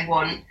achieving what they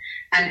want,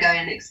 and going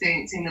and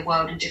experiencing the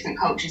world in different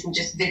cultures and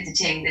just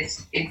visiting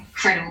this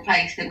incredible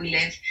place that we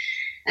live.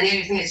 And the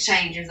only thing that's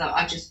changed is that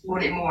I just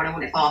want it more and I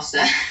want it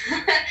faster.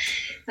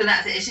 So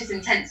that's it. It's just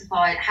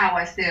intensified how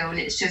I feel, and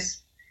it's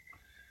just,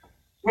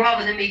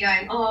 rather than me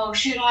going, oh,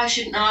 should I,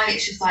 shouldn't I?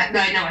 It's just like, no,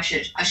 I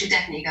should. I should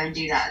definitely go and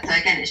do that. So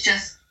again, it's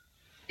just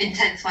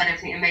intensified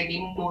everything and made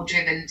me more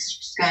driven to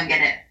just go and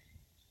get it.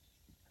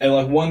 And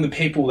like, one of the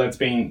people that's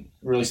been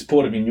really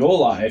supportive in your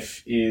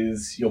life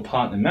is your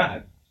partner,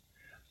 Matt.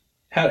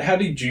 How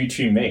did you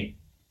two meet?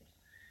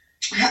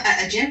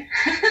 At a gym.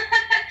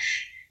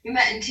 We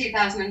met in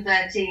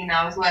 2013.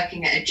 I was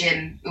working at a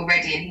gym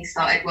already, and he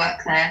started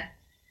work there.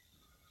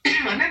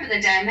 I remember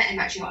the day I met him,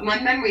 actually.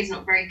 My memory's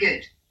not very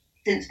good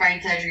since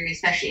brain surgery,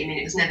 especially. I mean,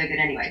 it was never good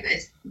anyway, but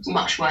it's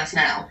much worse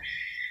now.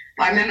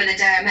 But I remember the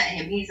day I met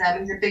him. He's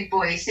a big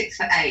boy. He's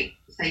 6'8",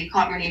 so you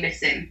can't really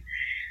miss him.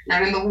 And I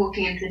remember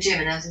walking into the gym,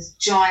 and there was this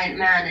giant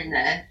man in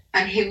there,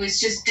 and he was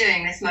just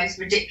doing this most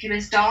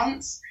ridiculous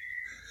dance.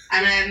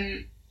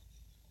 And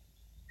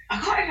I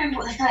can't remember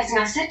what the first thing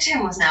I said to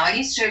him was now. I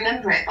used to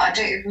remember it, but I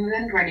don't even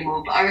remember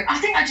anymore. But I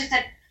think I just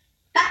said,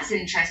 that's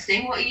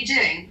interesting, what are you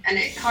doing? And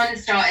it kind of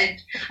started,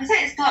 I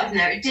say it started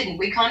there, it didn't.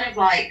 We kind of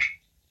like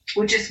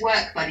were just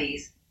work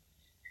buddies.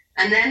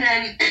 And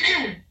then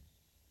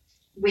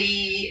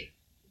we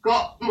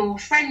got more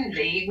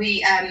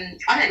friendly. I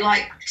don't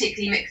like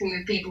particularly mixing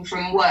with people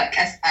from work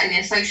in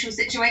a social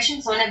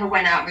situation, so I never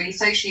went out really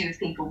socially with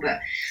people,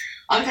 but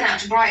I went out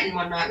to Brighton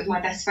one night with my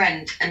best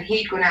friend, and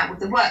he'd gone out with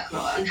the work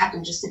lot and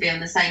happened just to be on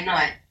the same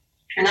night.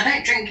 And I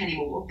don't drink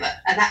anymore, but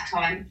at that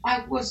time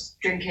I was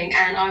drinking,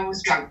 and I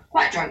was drunk,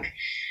 quite drunk.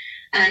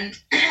 And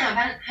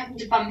I happened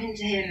to bump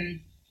into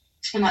him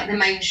on like the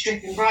main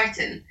strip in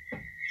Brighton.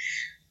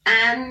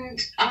 And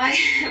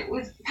I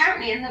was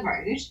apparently in the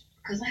road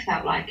because I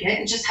felt like it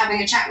and just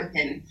having a chat with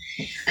him.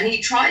 And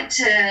he tried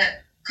to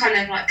kind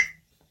of like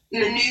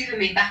maneuver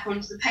me back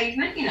onto the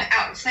pavement,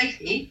 out of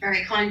safety.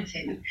 Very kind of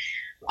him.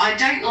 I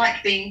don't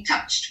like being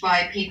touched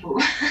by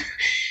people.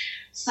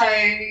 So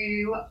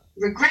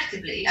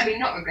regrettably,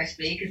 not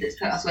regrettably because it's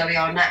put us where we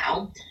are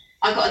now,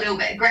 I got a little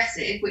bit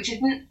aggressive, which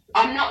isn't,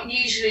 I'm not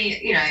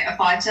usually, a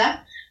fighter,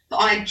 but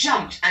I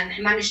jumped and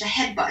managed to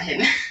headbutt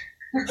him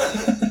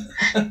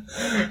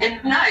in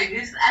the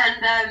nose,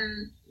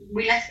 and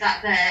we left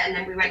that there, and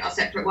then we went our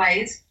separate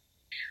ways.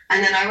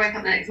 And then I woke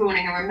up the next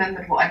morning and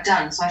remembered what I'd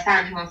done, so I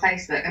found him on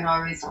Facebook, and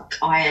I was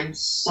like, I am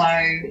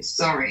so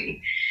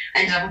sorry.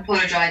 Ended up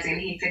apologising,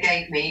 and he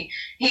forgave me.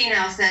 He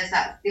now says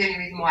that the only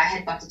reason why I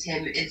headbutted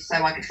him is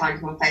so I could find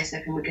him on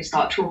Facebook and we could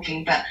start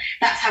talking, but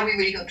that's how we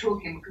really got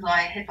talking, because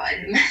I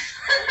headbutted him.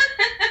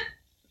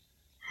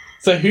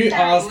 So who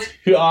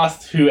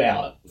asked who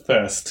out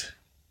first?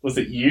 Was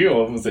it you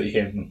or was it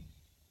him?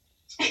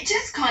 It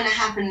just kind of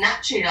happened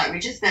naturally. Like, we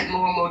just spent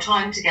more and more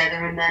time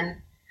together, and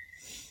then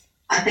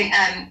I think,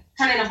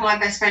 funny enough, my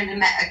best friend had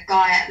met a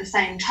guy at the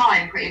same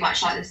time, pretty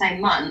much like the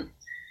same month,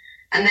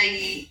 and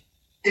they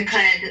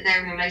declared that they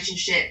were in a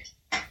relationship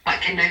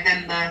like in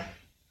November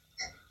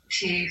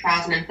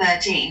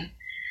 2013.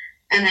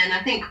 And then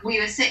I think we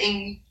were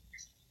sitting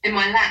in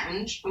my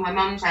lounge, in my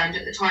mum's lounge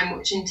at the time,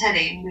 watching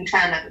telly, and we'd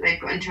found out that they'd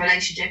got into a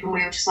relationship, and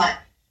we were just like,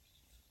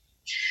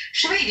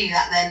 should we do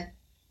that then?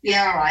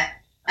 Yeah, all right.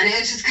 And it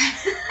was just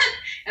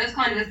it was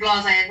kind of as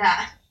blasé as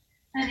that.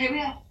 And here we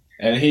are.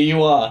 And here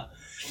you are.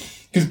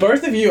 Because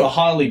both of you are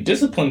highly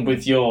disciplined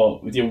with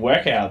your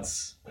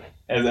workouts,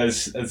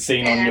 as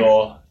seen on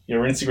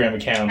your Instagram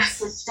accounts.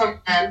 That's a strong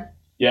man.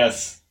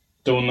 Yes,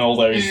 doing all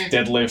those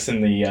deadlifts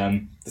and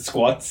the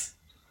squats.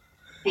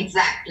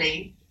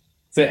 Exactly.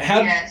 So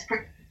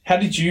how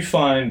did you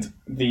find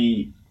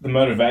the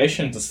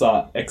motivation to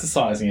start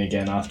exercising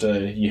again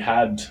after you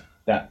had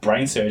that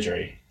brain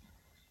surgery?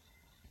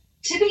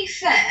 To be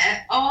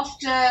fair,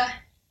 after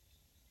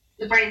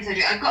the brain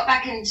surgery, I got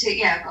back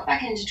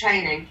into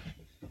training,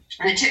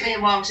 and it took me a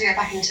while to go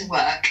back into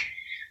work.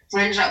 So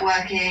I ended up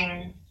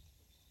working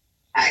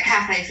at a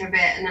cafe for a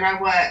bit, and then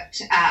I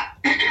worked at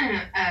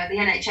the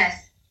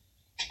NHS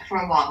for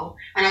a while,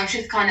 and I was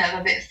just kind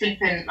of a bit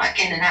flippant, like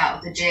in and out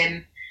of the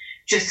gym,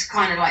 just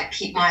kind of like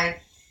keep my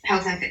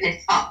health and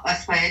fitness up, I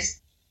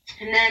suppose.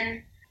 And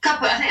then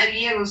a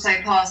year or so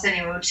passed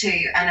anyway, or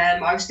two,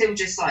 and I was still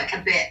just like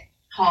a bit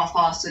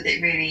half-assed with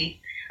it, really.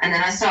 And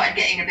then I started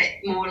getting a bit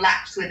more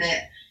lax with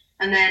it,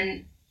 and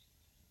then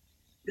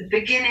at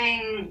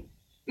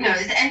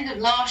the end of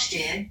last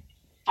year,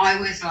 I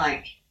was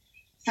like,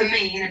 for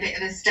me, in a bit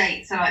of a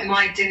state. So like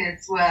my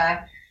dinners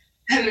were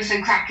hummus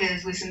and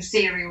crackers with some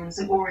cereal and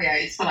some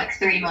Oreos for like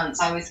 3 months.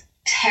 I was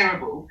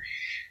terrible.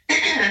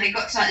 And it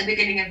got to like the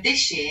beginning of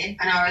this year,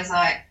 and I was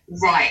like,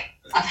 right,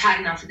 I've had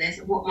enough of this.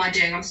 What am I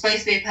doing? I'm supposed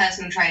to be a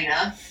personal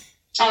trainer.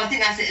 Oh, I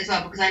think that's it as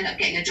well, because I ended up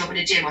getting a job at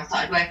a gym. I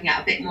started working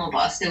out a bit more, but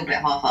I was still a bit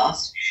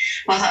half-assed.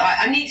 But I was like, right,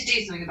 I need to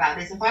do something about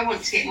this. If I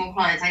want to get more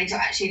clients, I need to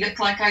actually look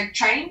like I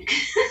trained.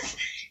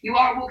 You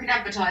are a walking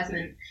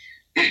advertisement.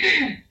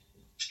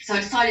 So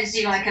I decided to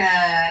do like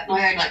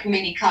my own like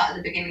mini cut at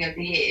the beginning of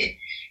the year,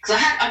 because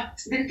I've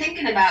been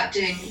thinking about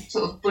doing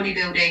sort of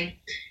bodybuilding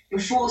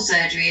before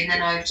surgery, and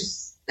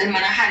then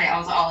when I had it, I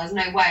was like, oh, there's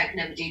no way I can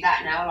ever do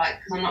that now, like,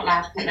 because I'm not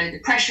allowed to put loads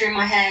of pressure in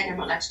my head, I'm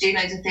not allowed to do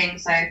loads of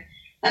things, so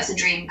that's a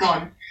dream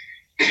gone.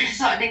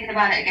 Started thinking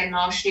about it again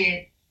last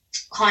year,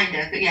 kind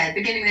of, but yeah,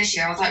 the beginning of this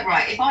year, I was like,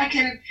 right, if I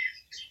can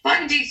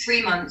do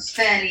 3 months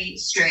fairly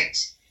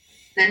strict,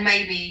 then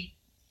maybe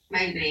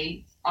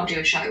I'll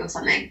do a show or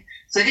something.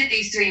 So I did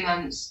these 3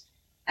 months,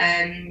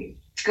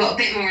 got a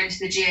bit more into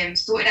the gym,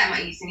 sorted out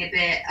my eating a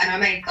bit, and I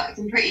made like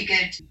some pretty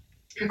good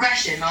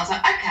progression. I was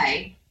like,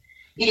 okay,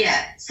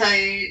 yeah. So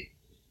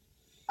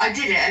I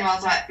did it, and I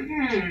was like,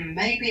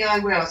 maybe I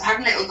will. So I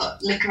had a little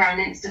look around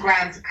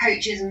Instagram for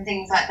coaches and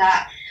things like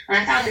that, and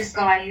I found this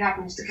guy who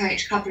happens to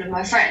coach a couple of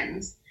my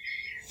friends.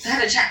 So I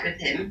had a chat with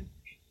him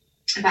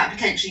about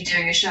potentially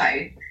doing a show,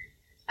 and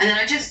then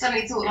I just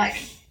suddenly thought, like,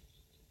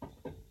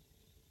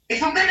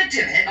 if I'm going to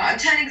do it, like, I'm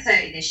turning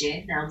 30 this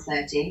year, now I'm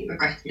 30,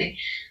 regrettably.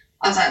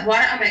 I was like,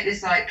 why don't I make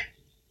this like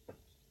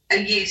a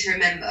year to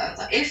remember? I was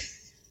like,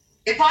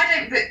 if I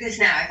don't book this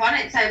now, if I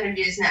don't say I'm going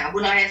to do this now,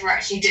 will I ever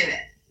actually do it?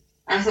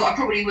 And I thought I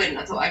probably wouldn't.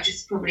 I thought I'd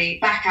just probably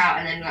back out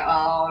and then like,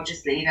 oh, I'll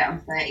just leave it.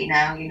 I'm 30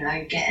 now,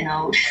 getting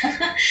old.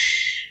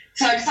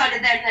 So I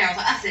decided then and there, I was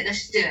like, that's it, let's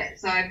just do it.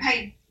 So I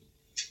paid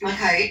my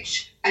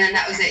coach, and then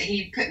that was it.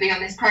 He put me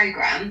on this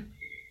program,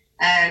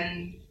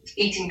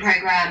 eating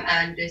program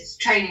and this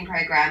training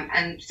program,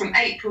 and from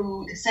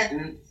April the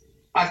 7th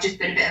I've just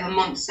been a bit of a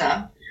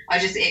monster.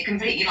 It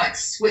completely like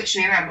switched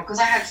me around, because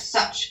I had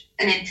such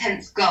an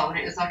intense goal, and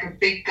it was like a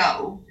big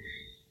goal.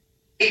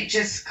 It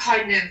just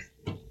kind of,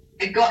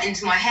 it got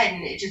into my head,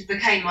 and it just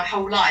became my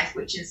whole life,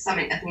 which is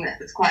something I think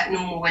that's quite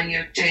normal when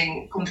you're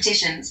doing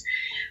competitions.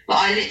 But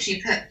I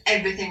literally put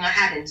everything I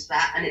had into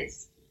that, and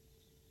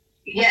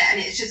yeah, and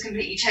it's just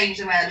completely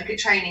changed the way I look at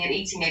training and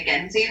eating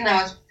again. So even though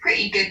I was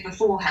pretty good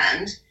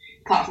beforehand,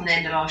 apart from the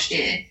end of last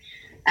year,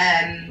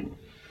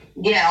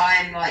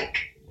 yeah, I'm like,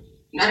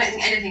 I don't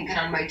think anything can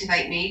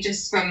unmotivate me,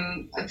 just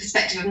from a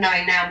perspective of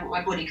knowing now what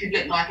my body could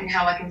look like and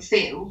how I can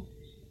feel.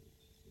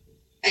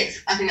 I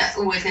think that's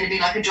always going to be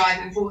like a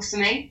driving force for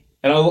me.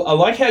 And I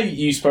like how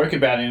you spoke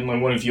about it in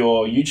one of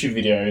your YouTube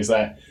videos,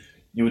 that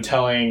you were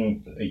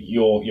telling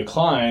your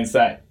clients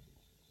that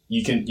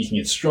you can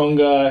get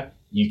stronger,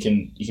 you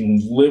can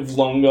live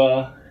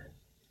longer,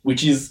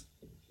 which is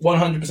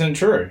 100%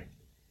 true.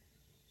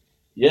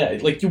 Yeah,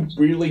 like you're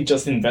really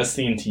just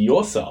investing into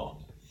yourself.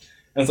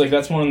 And it's like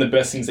that's one of the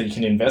best things that you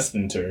can invest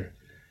into.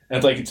 And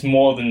it's like it's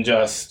more than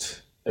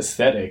just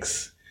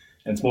aesthetics,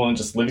 and it's more than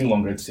just living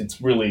longer.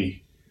 It's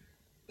really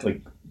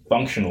like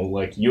functional.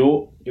 Like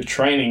you're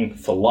training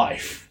for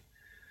life,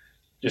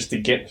 just to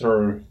get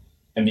through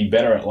and be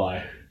better at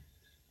life.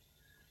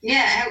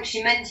 Yeah, it helps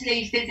you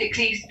mentally,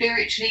 physically,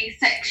 spiritually,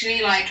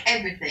 sexually, like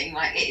everything.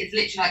 Like it is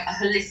literally like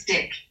a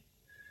holistic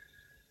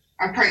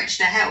approach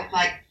to health.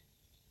 Like,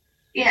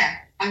 yeah,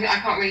 I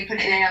can't really put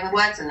it in any other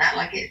words than that.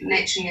 Like it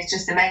literally is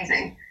just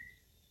amazing.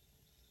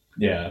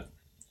 Yeah,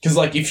 because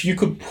like if you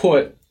could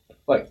put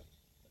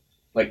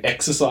like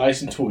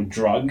exercise into a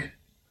drug,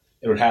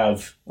 it would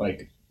have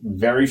like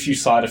very few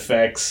side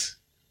effects,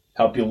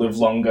 help you live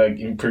longer,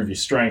 improve your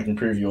strength,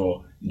 improve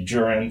your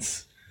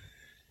endurance,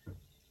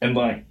 and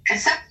like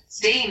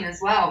self-esteem as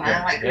well,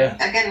 man.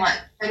 Again, like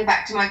going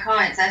back to my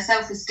clients, their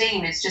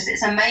self-esteem is just,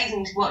 it's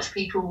amazing to watch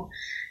people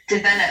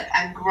develop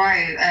and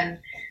grow and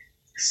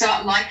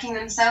start liking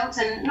themselves.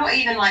 And not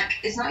even like,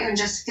 it's not even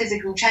just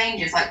physical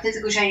changes. Like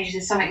physical changes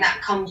is something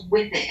that comes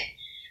with it,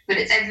 but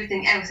it's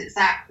everything else. It's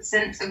that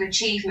sense of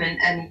achievement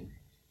and,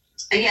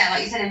 yeah,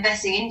 like you said,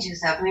 investing into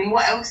yourself. I mean,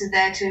 what else is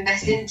there to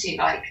invest into?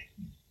 Like,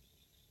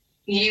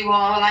 you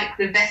are like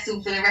the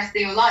vessel for the rest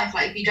of your life.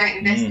 Like, if you don't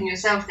invest in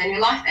yourself, then your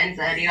life ends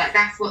early. Like,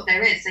 that's what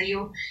there is. So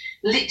you're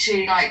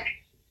literally like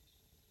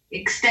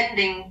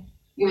extending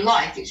your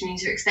life, which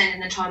means you're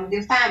extending the time with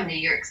your family,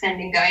 you're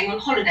extending going on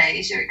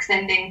holidays, you're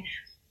extending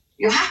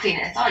your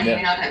happiness, aren't you? I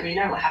mean, I don't really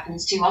know what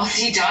happens to you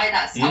after you die.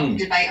 That's up for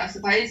debate, I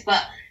suppose.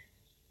 But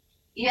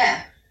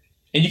yeah.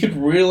 And you could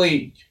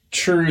really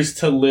choose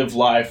to live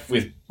life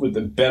with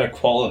a better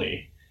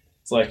quality.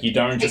 It's like you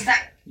don't just...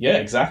 Yeah,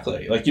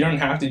 exactly. Like you don't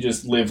have to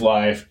just live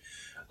life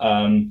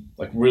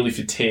like really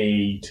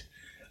fatigued,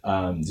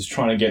 just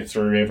trying to get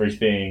through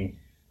everything.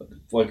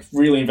 Like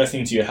really investing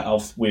into your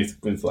health with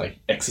like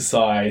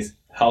exercise,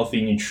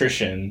 healthy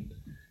nutrition.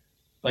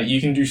 Like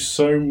you can do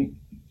so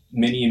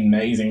many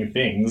amazing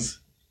things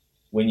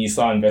when you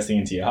start investing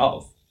into your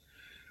health.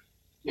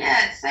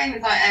 Yeah, same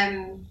as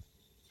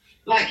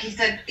like you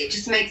said, it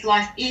just makes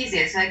life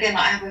easier. So again,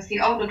 like I have a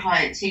few older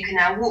clients who can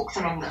now walk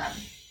for longer.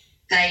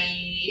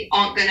 They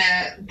aren't going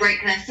to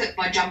break their foot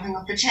by jumping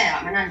off a chair.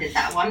 Like my nan did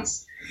that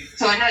once.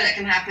 So I know that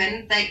can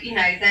happen. They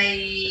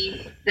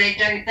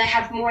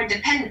have more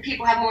independence.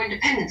 People have more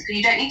independence because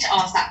you don't need to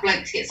ask that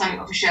bloke to get something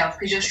off a shelf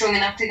because you're strong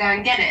enough to go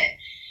and get it.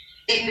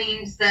 It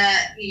means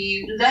that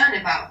you learn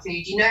about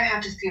food. You know how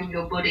to fuel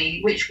your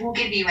body, which will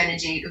give you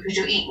energy because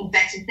you're eating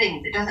better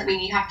things. It doesn't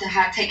mean you have to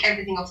take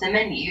everything off the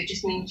menu. It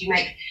just means you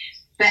make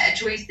better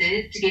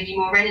choices to give you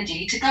more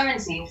energy to go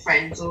and see your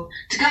friends or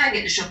to go and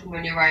get the shopping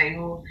on your own,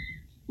 or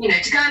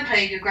to go and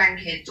play with your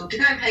grandkids, or to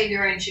go and play with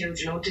your own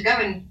children, or to go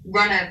and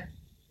run a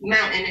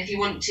mountain if you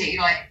want to.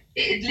 Like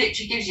it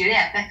literally gives you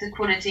better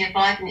quality of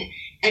life, and it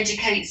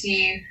educates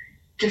you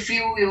to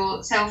fuel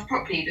yourself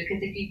properly. Because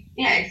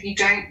if you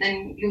don't,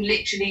 then you're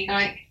literally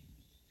like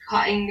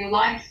cutting your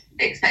life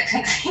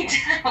expectancy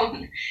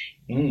down.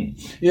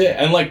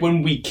 Yeah, and like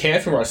when we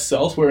care for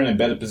ourselves, we're in a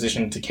better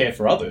position to care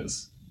for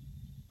others.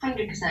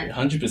 100%.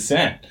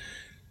 100%.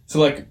 So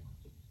like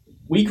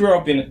we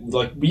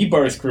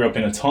both grew up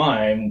in a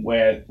time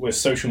where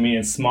social media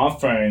and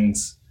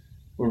smartphones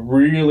were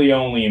really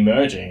only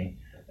emerging,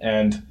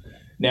 and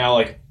now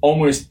like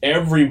almost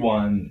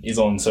everyone is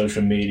on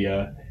social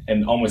media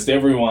and almost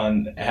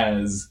everyone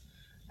has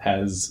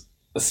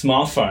a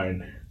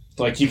smartphone.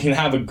 Like you can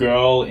have a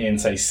girl in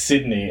say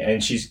Sydney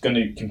and she's going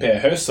to compare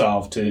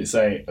herself to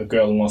say a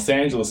girl in Los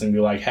Angeles and be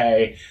like,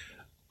 hey,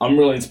 I'm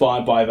really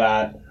inspired by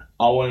that.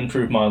 I want to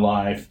improve my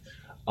life.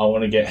 I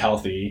want to get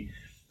healthy.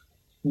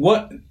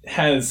 What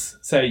has,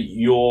 say,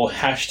 your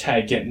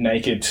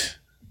 #GetNaked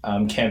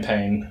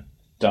campaign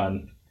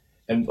done?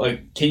 And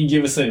like, can you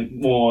give us a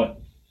more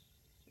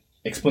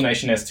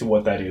explanation as to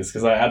what that is?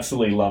 Because I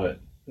absolutely love it.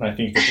 And I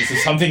think that this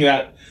is something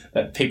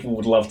that people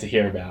would love to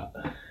hear about.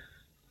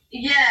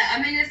 Yeah,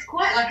 I mean, it's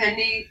quite like a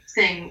new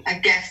thing, I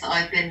guess, that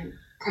I've been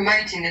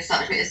promoting as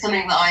such, but it's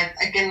something that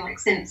I've, again, like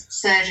since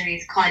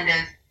surgery's kind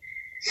of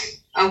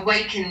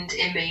awakened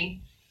in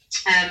me.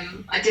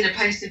 I did a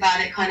post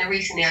about it kind of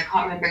recently. I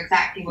can't remember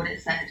exactly what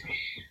it said,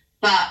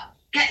 but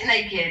Get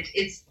Naked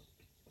is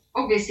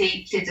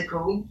obviously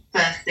physical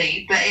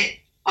firstly, but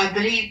I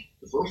believe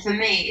for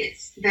me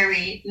it's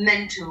very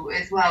mental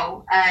as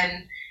well.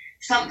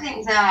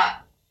 Something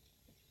that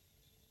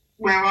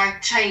where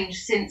I've changed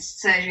since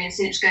surgery and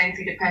since going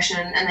through depression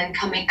and then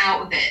coming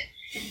out of it.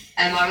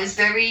 I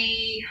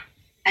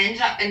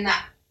ended up in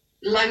that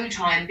low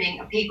time being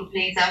a people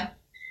pleaser.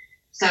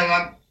 So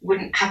I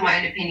wouldn't have my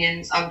own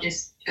opinions. I would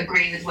just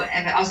agree with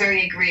whatever. I was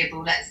very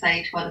agreeable, let's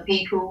say, to other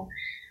people.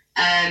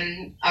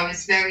 I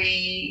was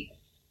very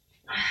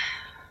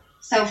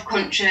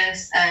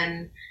self-conscious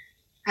and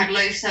had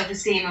low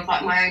self-esteem of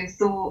like my own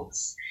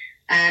thoughts.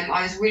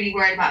 I was really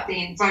worried about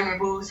being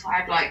vulnerable. So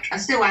I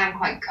still am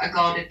quite a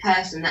guarded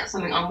person. That's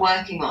something I'm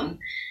working on.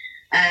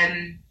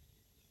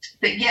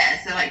 But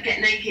yeah, so like Get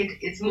Naked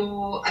is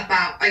more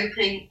about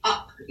opening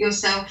up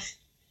yourself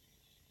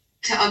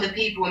to other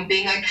people and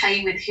being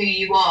okay with who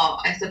you are,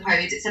 I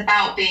suppose. It's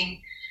about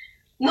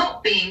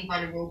not being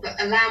vulnerable,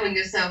 but allowing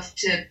yourself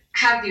to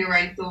have your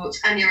own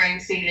thoughts and your own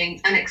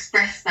feelings and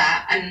express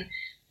that and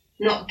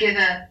not give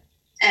a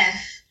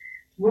F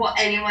what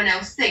anyone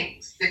else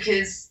thinks,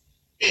 because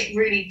it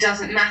really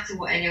doesn't matter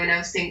what anyone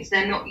else thinks.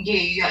 They're not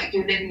you. Like,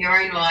 you're living your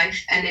own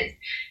life, and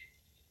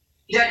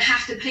you don't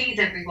have to please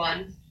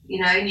everyone,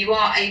 and you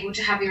are able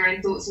to have your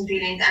own thoughts and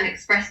feelings and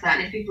express that.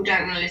 And if people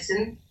don't want to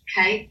listen,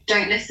 okay,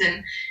 don't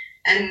listen.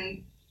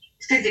 And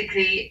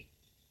physically,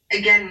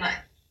 again,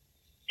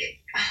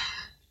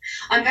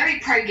 I'm very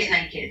pro Get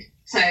Naked.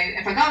 So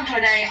if I go on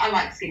holiday, I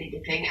like skinny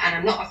dipping, and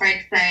I'm not afraid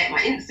to say it. My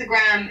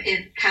Instagram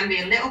can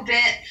be a little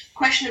bit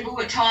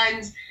questionable at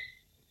times,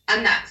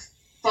 and that's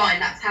fine.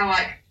 That's how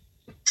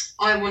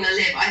I want to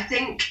live. I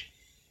think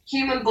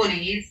human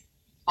bodies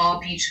are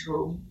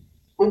beautiful,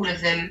 all of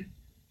them,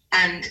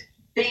 and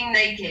being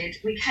naked,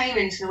 we came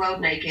into the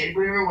world naked.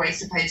 We were always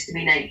supposed to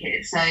be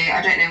naked. So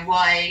I don't know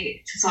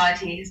why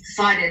society has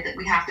decided that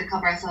we have to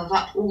cover ourselves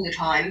up all the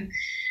time.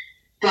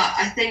 But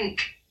I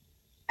think,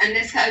 and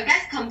this I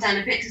guess comes down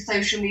a bit to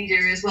social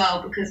media as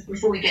well, because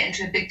before we get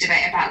into a big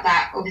debate about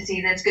that,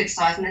 obviously there's good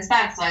sides and there's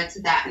bad sides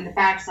to that. And the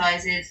bad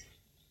side is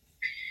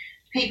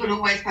people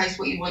always post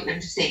what you want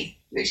them to see,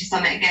 which is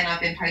something, again, I've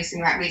been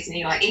posting about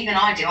recently. Like, even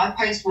I do. I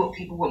post what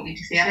people want me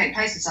to see. I don't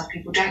post the stuff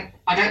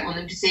I don't want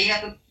them to see,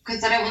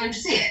 because I don't want them to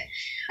see it.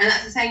 And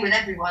that's the same with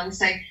everyone.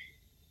 So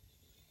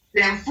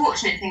the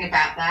unfortunate thing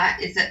about that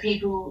is that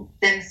people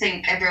then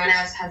think everyone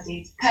else has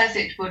these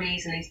perfect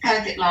bodies and these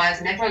perfect lives,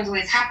 and everyone's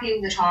always happy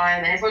all the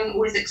time, and everyone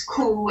always looks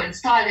cool and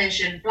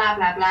stylish and blah,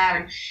 blah, blah,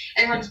 and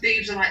everyone's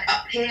boobs are like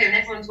up here and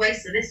everyone's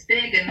waists are this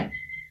big and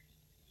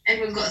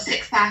everyone's got a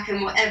six-pack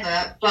and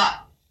whatever. But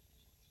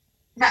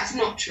that's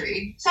not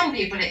true. Some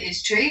people it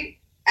is true,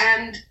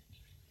 and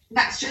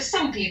that's just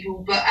some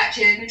people, but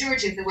actually the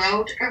majority of the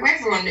world,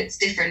 everyone looks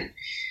different.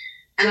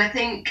 And I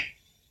think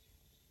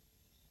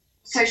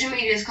social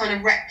media has kind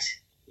of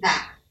wrecked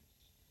that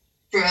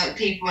for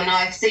people, and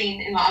I've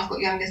seen, I've got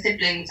younger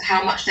siblings,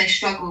 how much they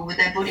struggle with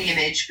their body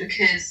image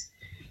because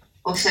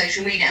of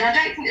social media. And I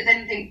don't think there's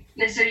anything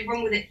necessarily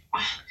wrong with it.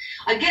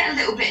 I get a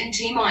little bit in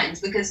two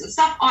minds, because the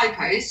stuff I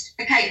post,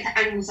 okay, it's the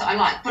angles that I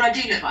like, but I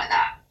do look like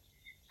that.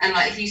 And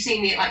if you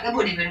see me at a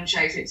bodybuilding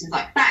show, for instance,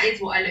 that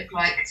is what I look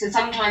like. So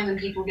sometimes when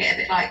people get a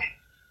bit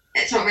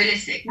it's not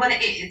realistic. Well,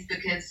 it is,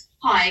 because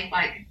I've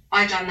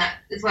done that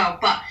as well,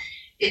 but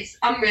it's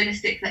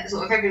unrealistic that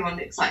sort of everyone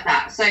looks like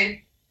that. So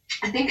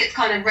I think it's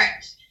kind of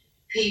wrecked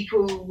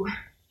people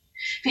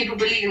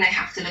believing they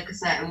have to look a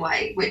certain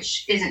way,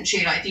 which isn't true.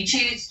 If you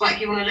choose,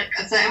 you want to look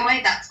a certain way,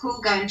 that's cool,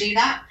 go and do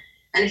that.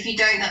 And if you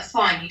don't, that's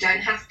fine, you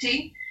don't have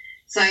to.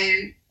 So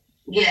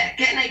yeah,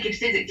 Get Naked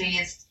physically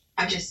is,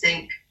 I just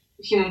think,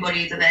 human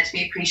bodies are there to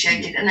be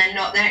appreciated, and they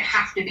don't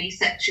have to be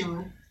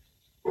sexual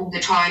all the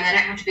time. They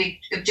don't have to be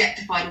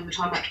objectified all the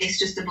time. It's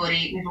just a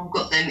body, we've all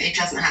got them. It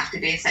doesn't have to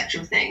be a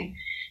sexual thing.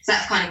 So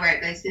that's kind of where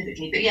it goes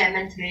physically. But yeah,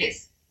 mentally,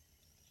 it's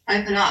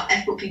open up,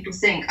 F what people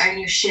think, own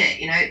your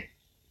shit,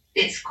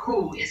 It's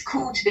cool. It's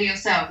cool to be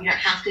yourself. You don't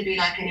have to be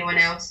like anyone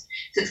else.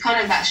 So it's kind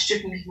of about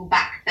stripping people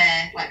back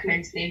there,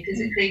 mentally and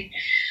physically.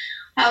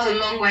 That was a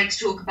long way to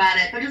talk about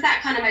it, but does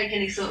that kind of make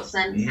any sort of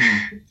sense?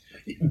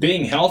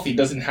 Being healthy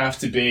doesn't have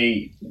to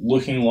be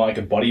looking like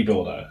a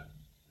bodybuilder.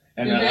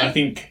 And I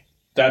think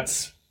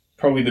that's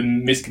probably the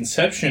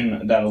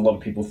misconception that a lot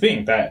of people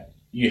think, that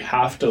you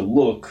have to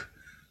look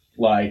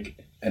like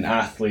an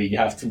athlete, you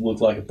have to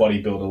look like a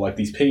bodybuilder, like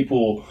these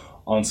people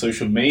on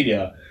social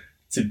media,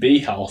 to be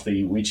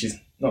healthy, which is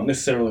not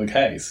necessarily the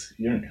case.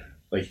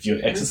 You're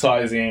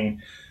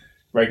exercising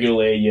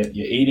regularly, you're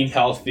eating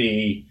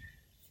healthy,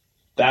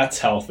 that's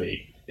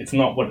healthy. It's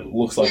not what it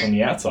looks like on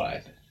the outside.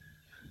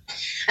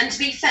 And to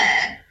be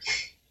fair,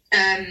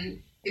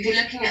 if you're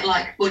looking at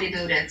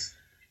bodybuilders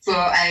for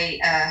a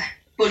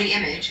body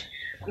image,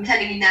 I'm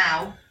telling you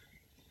now,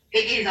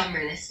 it is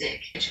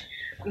unrealistic.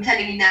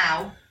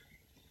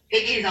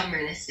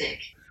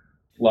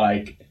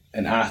 Like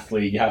an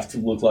athlete, you have to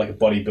look like a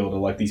bodybuilder,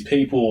 like these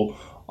people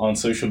on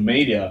social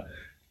media,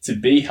 to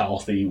be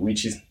healthy,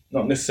 which is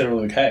not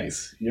necessarily the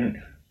case.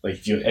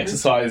 You're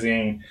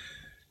exercising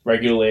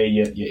regularly,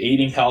 you're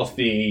eating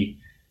healthy,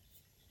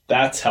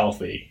 that's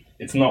healthy.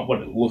 It's not what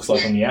it looks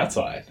like on the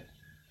outside.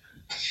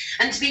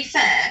 And to be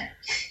fair,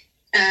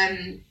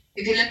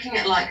 if you're looking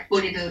at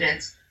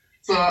bodybuilders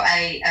for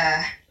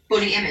a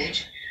body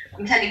image,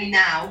 I'm telling you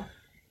now,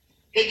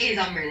 it is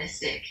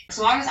unrealistic.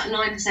 So I was at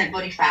 9%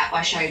 body fat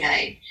by show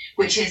day,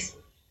 which is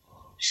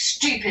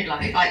stupid low,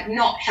 like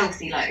not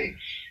healthy low,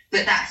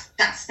 but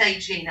that's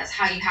stage lean. That's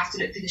how you have to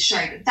look for the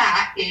show. But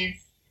that is,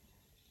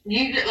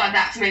 you look like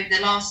that for maybe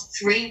the last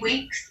 3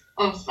 weeks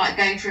of like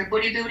going through a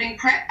bodybuilding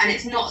prep, and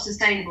it's not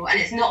sustainable and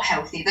it's not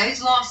healthy.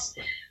 Those last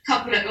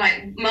couple of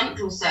like month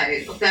or so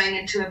of going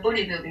into a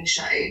bodybuilding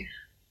show,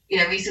 you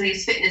know, we saw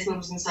these fitness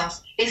models and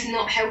stuff, it's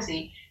not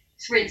healthy.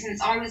 For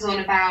instance, I was on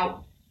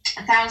about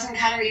 1,000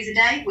 calories a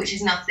day, which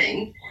is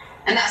nothing,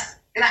 and that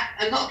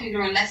a lot of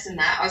people are on less than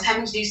that. I was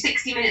having to do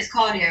 60 minutes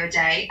cardio a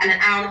day and an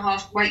hour and a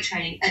half weight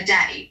training a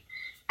day,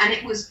 and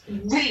it was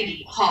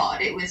really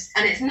hard. And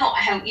it's not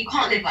healthy. You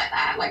can't live like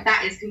that. Like,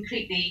 that is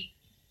completely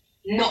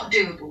not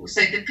doable.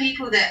 So the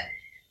people that,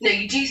 you know,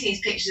 you do see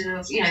these pictures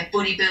of, you know,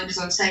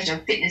 bodybuilders on stage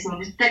and fitness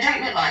models, they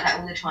don't look like that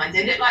all the time.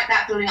 They look like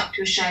that building up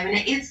to a show, and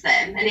it is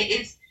them, and it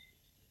is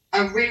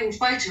a real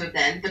photo of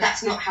them, but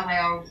that's not how they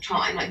are all the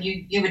time. Like,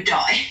 you would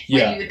die.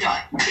 Yeah. Like, you would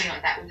die being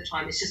like that all the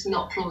time. It's just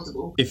not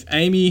plausible. If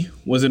Amy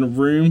was in a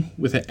room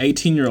with her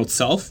 18-year-old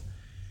self,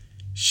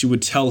 she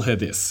would tell her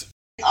this.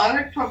 I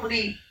would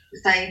probably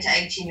say to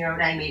 18-year-old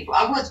Amy, but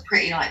I was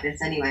pretty like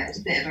this anyway. I was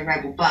a bit of a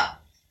rebel, but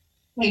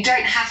you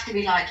don't have to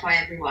be liked by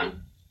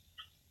everyone.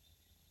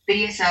 Be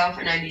yourself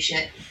and own your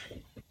shit.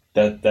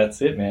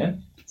 That's it,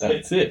 man.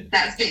 That's it.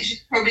 That's literally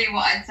probably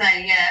what I'd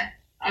say, yeah.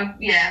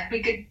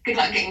 Be good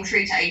luck getting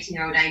through to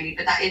 18-year-old Amy,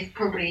 but that is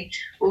probably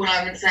all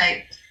I would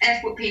say.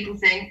 F what people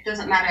think,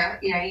 doesn't matter.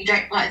 You know, you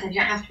don't, like I said, you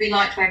don't have to be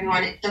liked by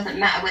everyone. It doesn't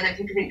matter whether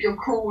people think you're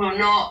cool or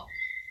not.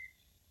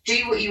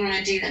 Do what you want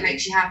to do that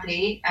makes you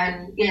happy,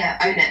 and yeah,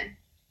 own it.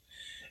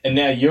 And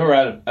now you're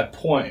at a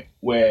point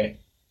where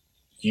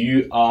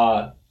you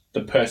are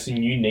the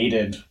person you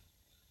needed,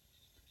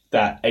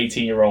 that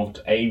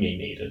 18-year-old Amy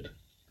needed.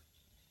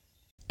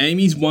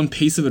 Amy's one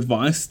piece of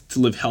advice to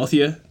live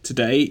healthier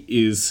today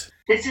is...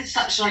 This is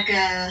such like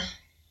it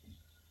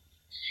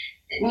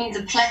means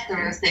a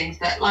plethora of things,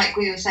 but like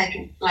we were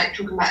saying, like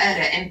talking about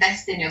earlier,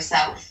 invest in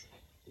yourself.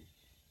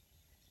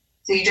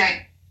 So you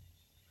don't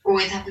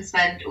always have to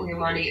spend all your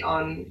money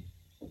on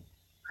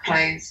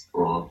clothes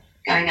or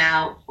going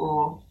out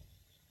or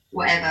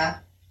whatever.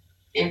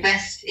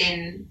 Invest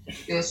in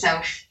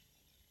yourself,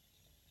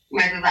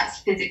 whether that's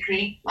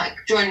physically, like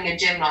joining a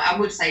gym. Like, I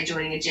would say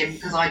joining a gym,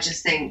 because I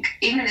just think,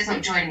 even if it's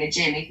not joining a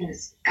gym, even if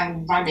it's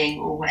going running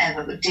or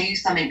whatever, but do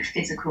something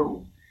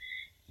physical,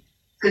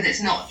 because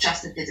it's not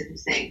just a physical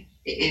thing.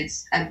 It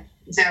is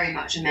very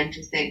much a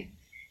mental thing.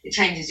 It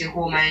changes your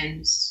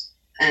hormones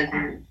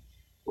and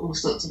all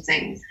sorts of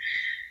things.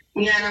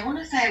 Yeah, and I want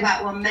to say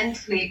about one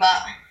mentally,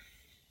 but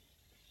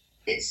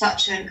it's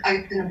such an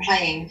open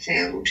playing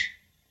field.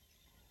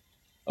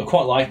 I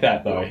quite like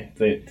that though.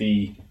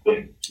 The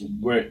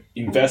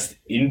invest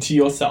into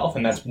yourself,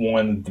 and that's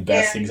one of the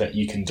best things that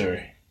you can do.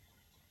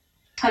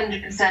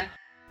 100%.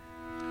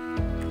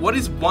 What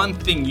is one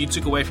thing you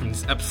took away from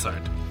this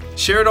episode?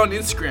 Share it on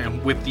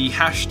Instagram with the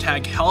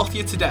hashtag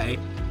 #HealthierToday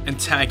and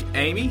tag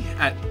Amy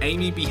at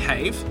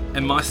AmyBehave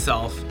and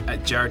myself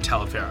at Jared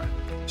Talavera.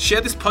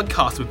 Share this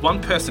podcast with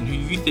one person who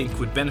you think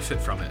would benefit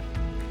from it.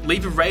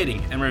 Leave a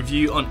rating and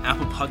review on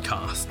Apple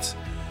Podcasts.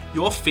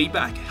 Your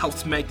feedback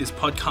helps make this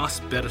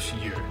podcast better for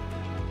you.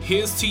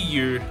 Here's to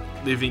you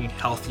living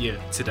healthier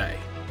today.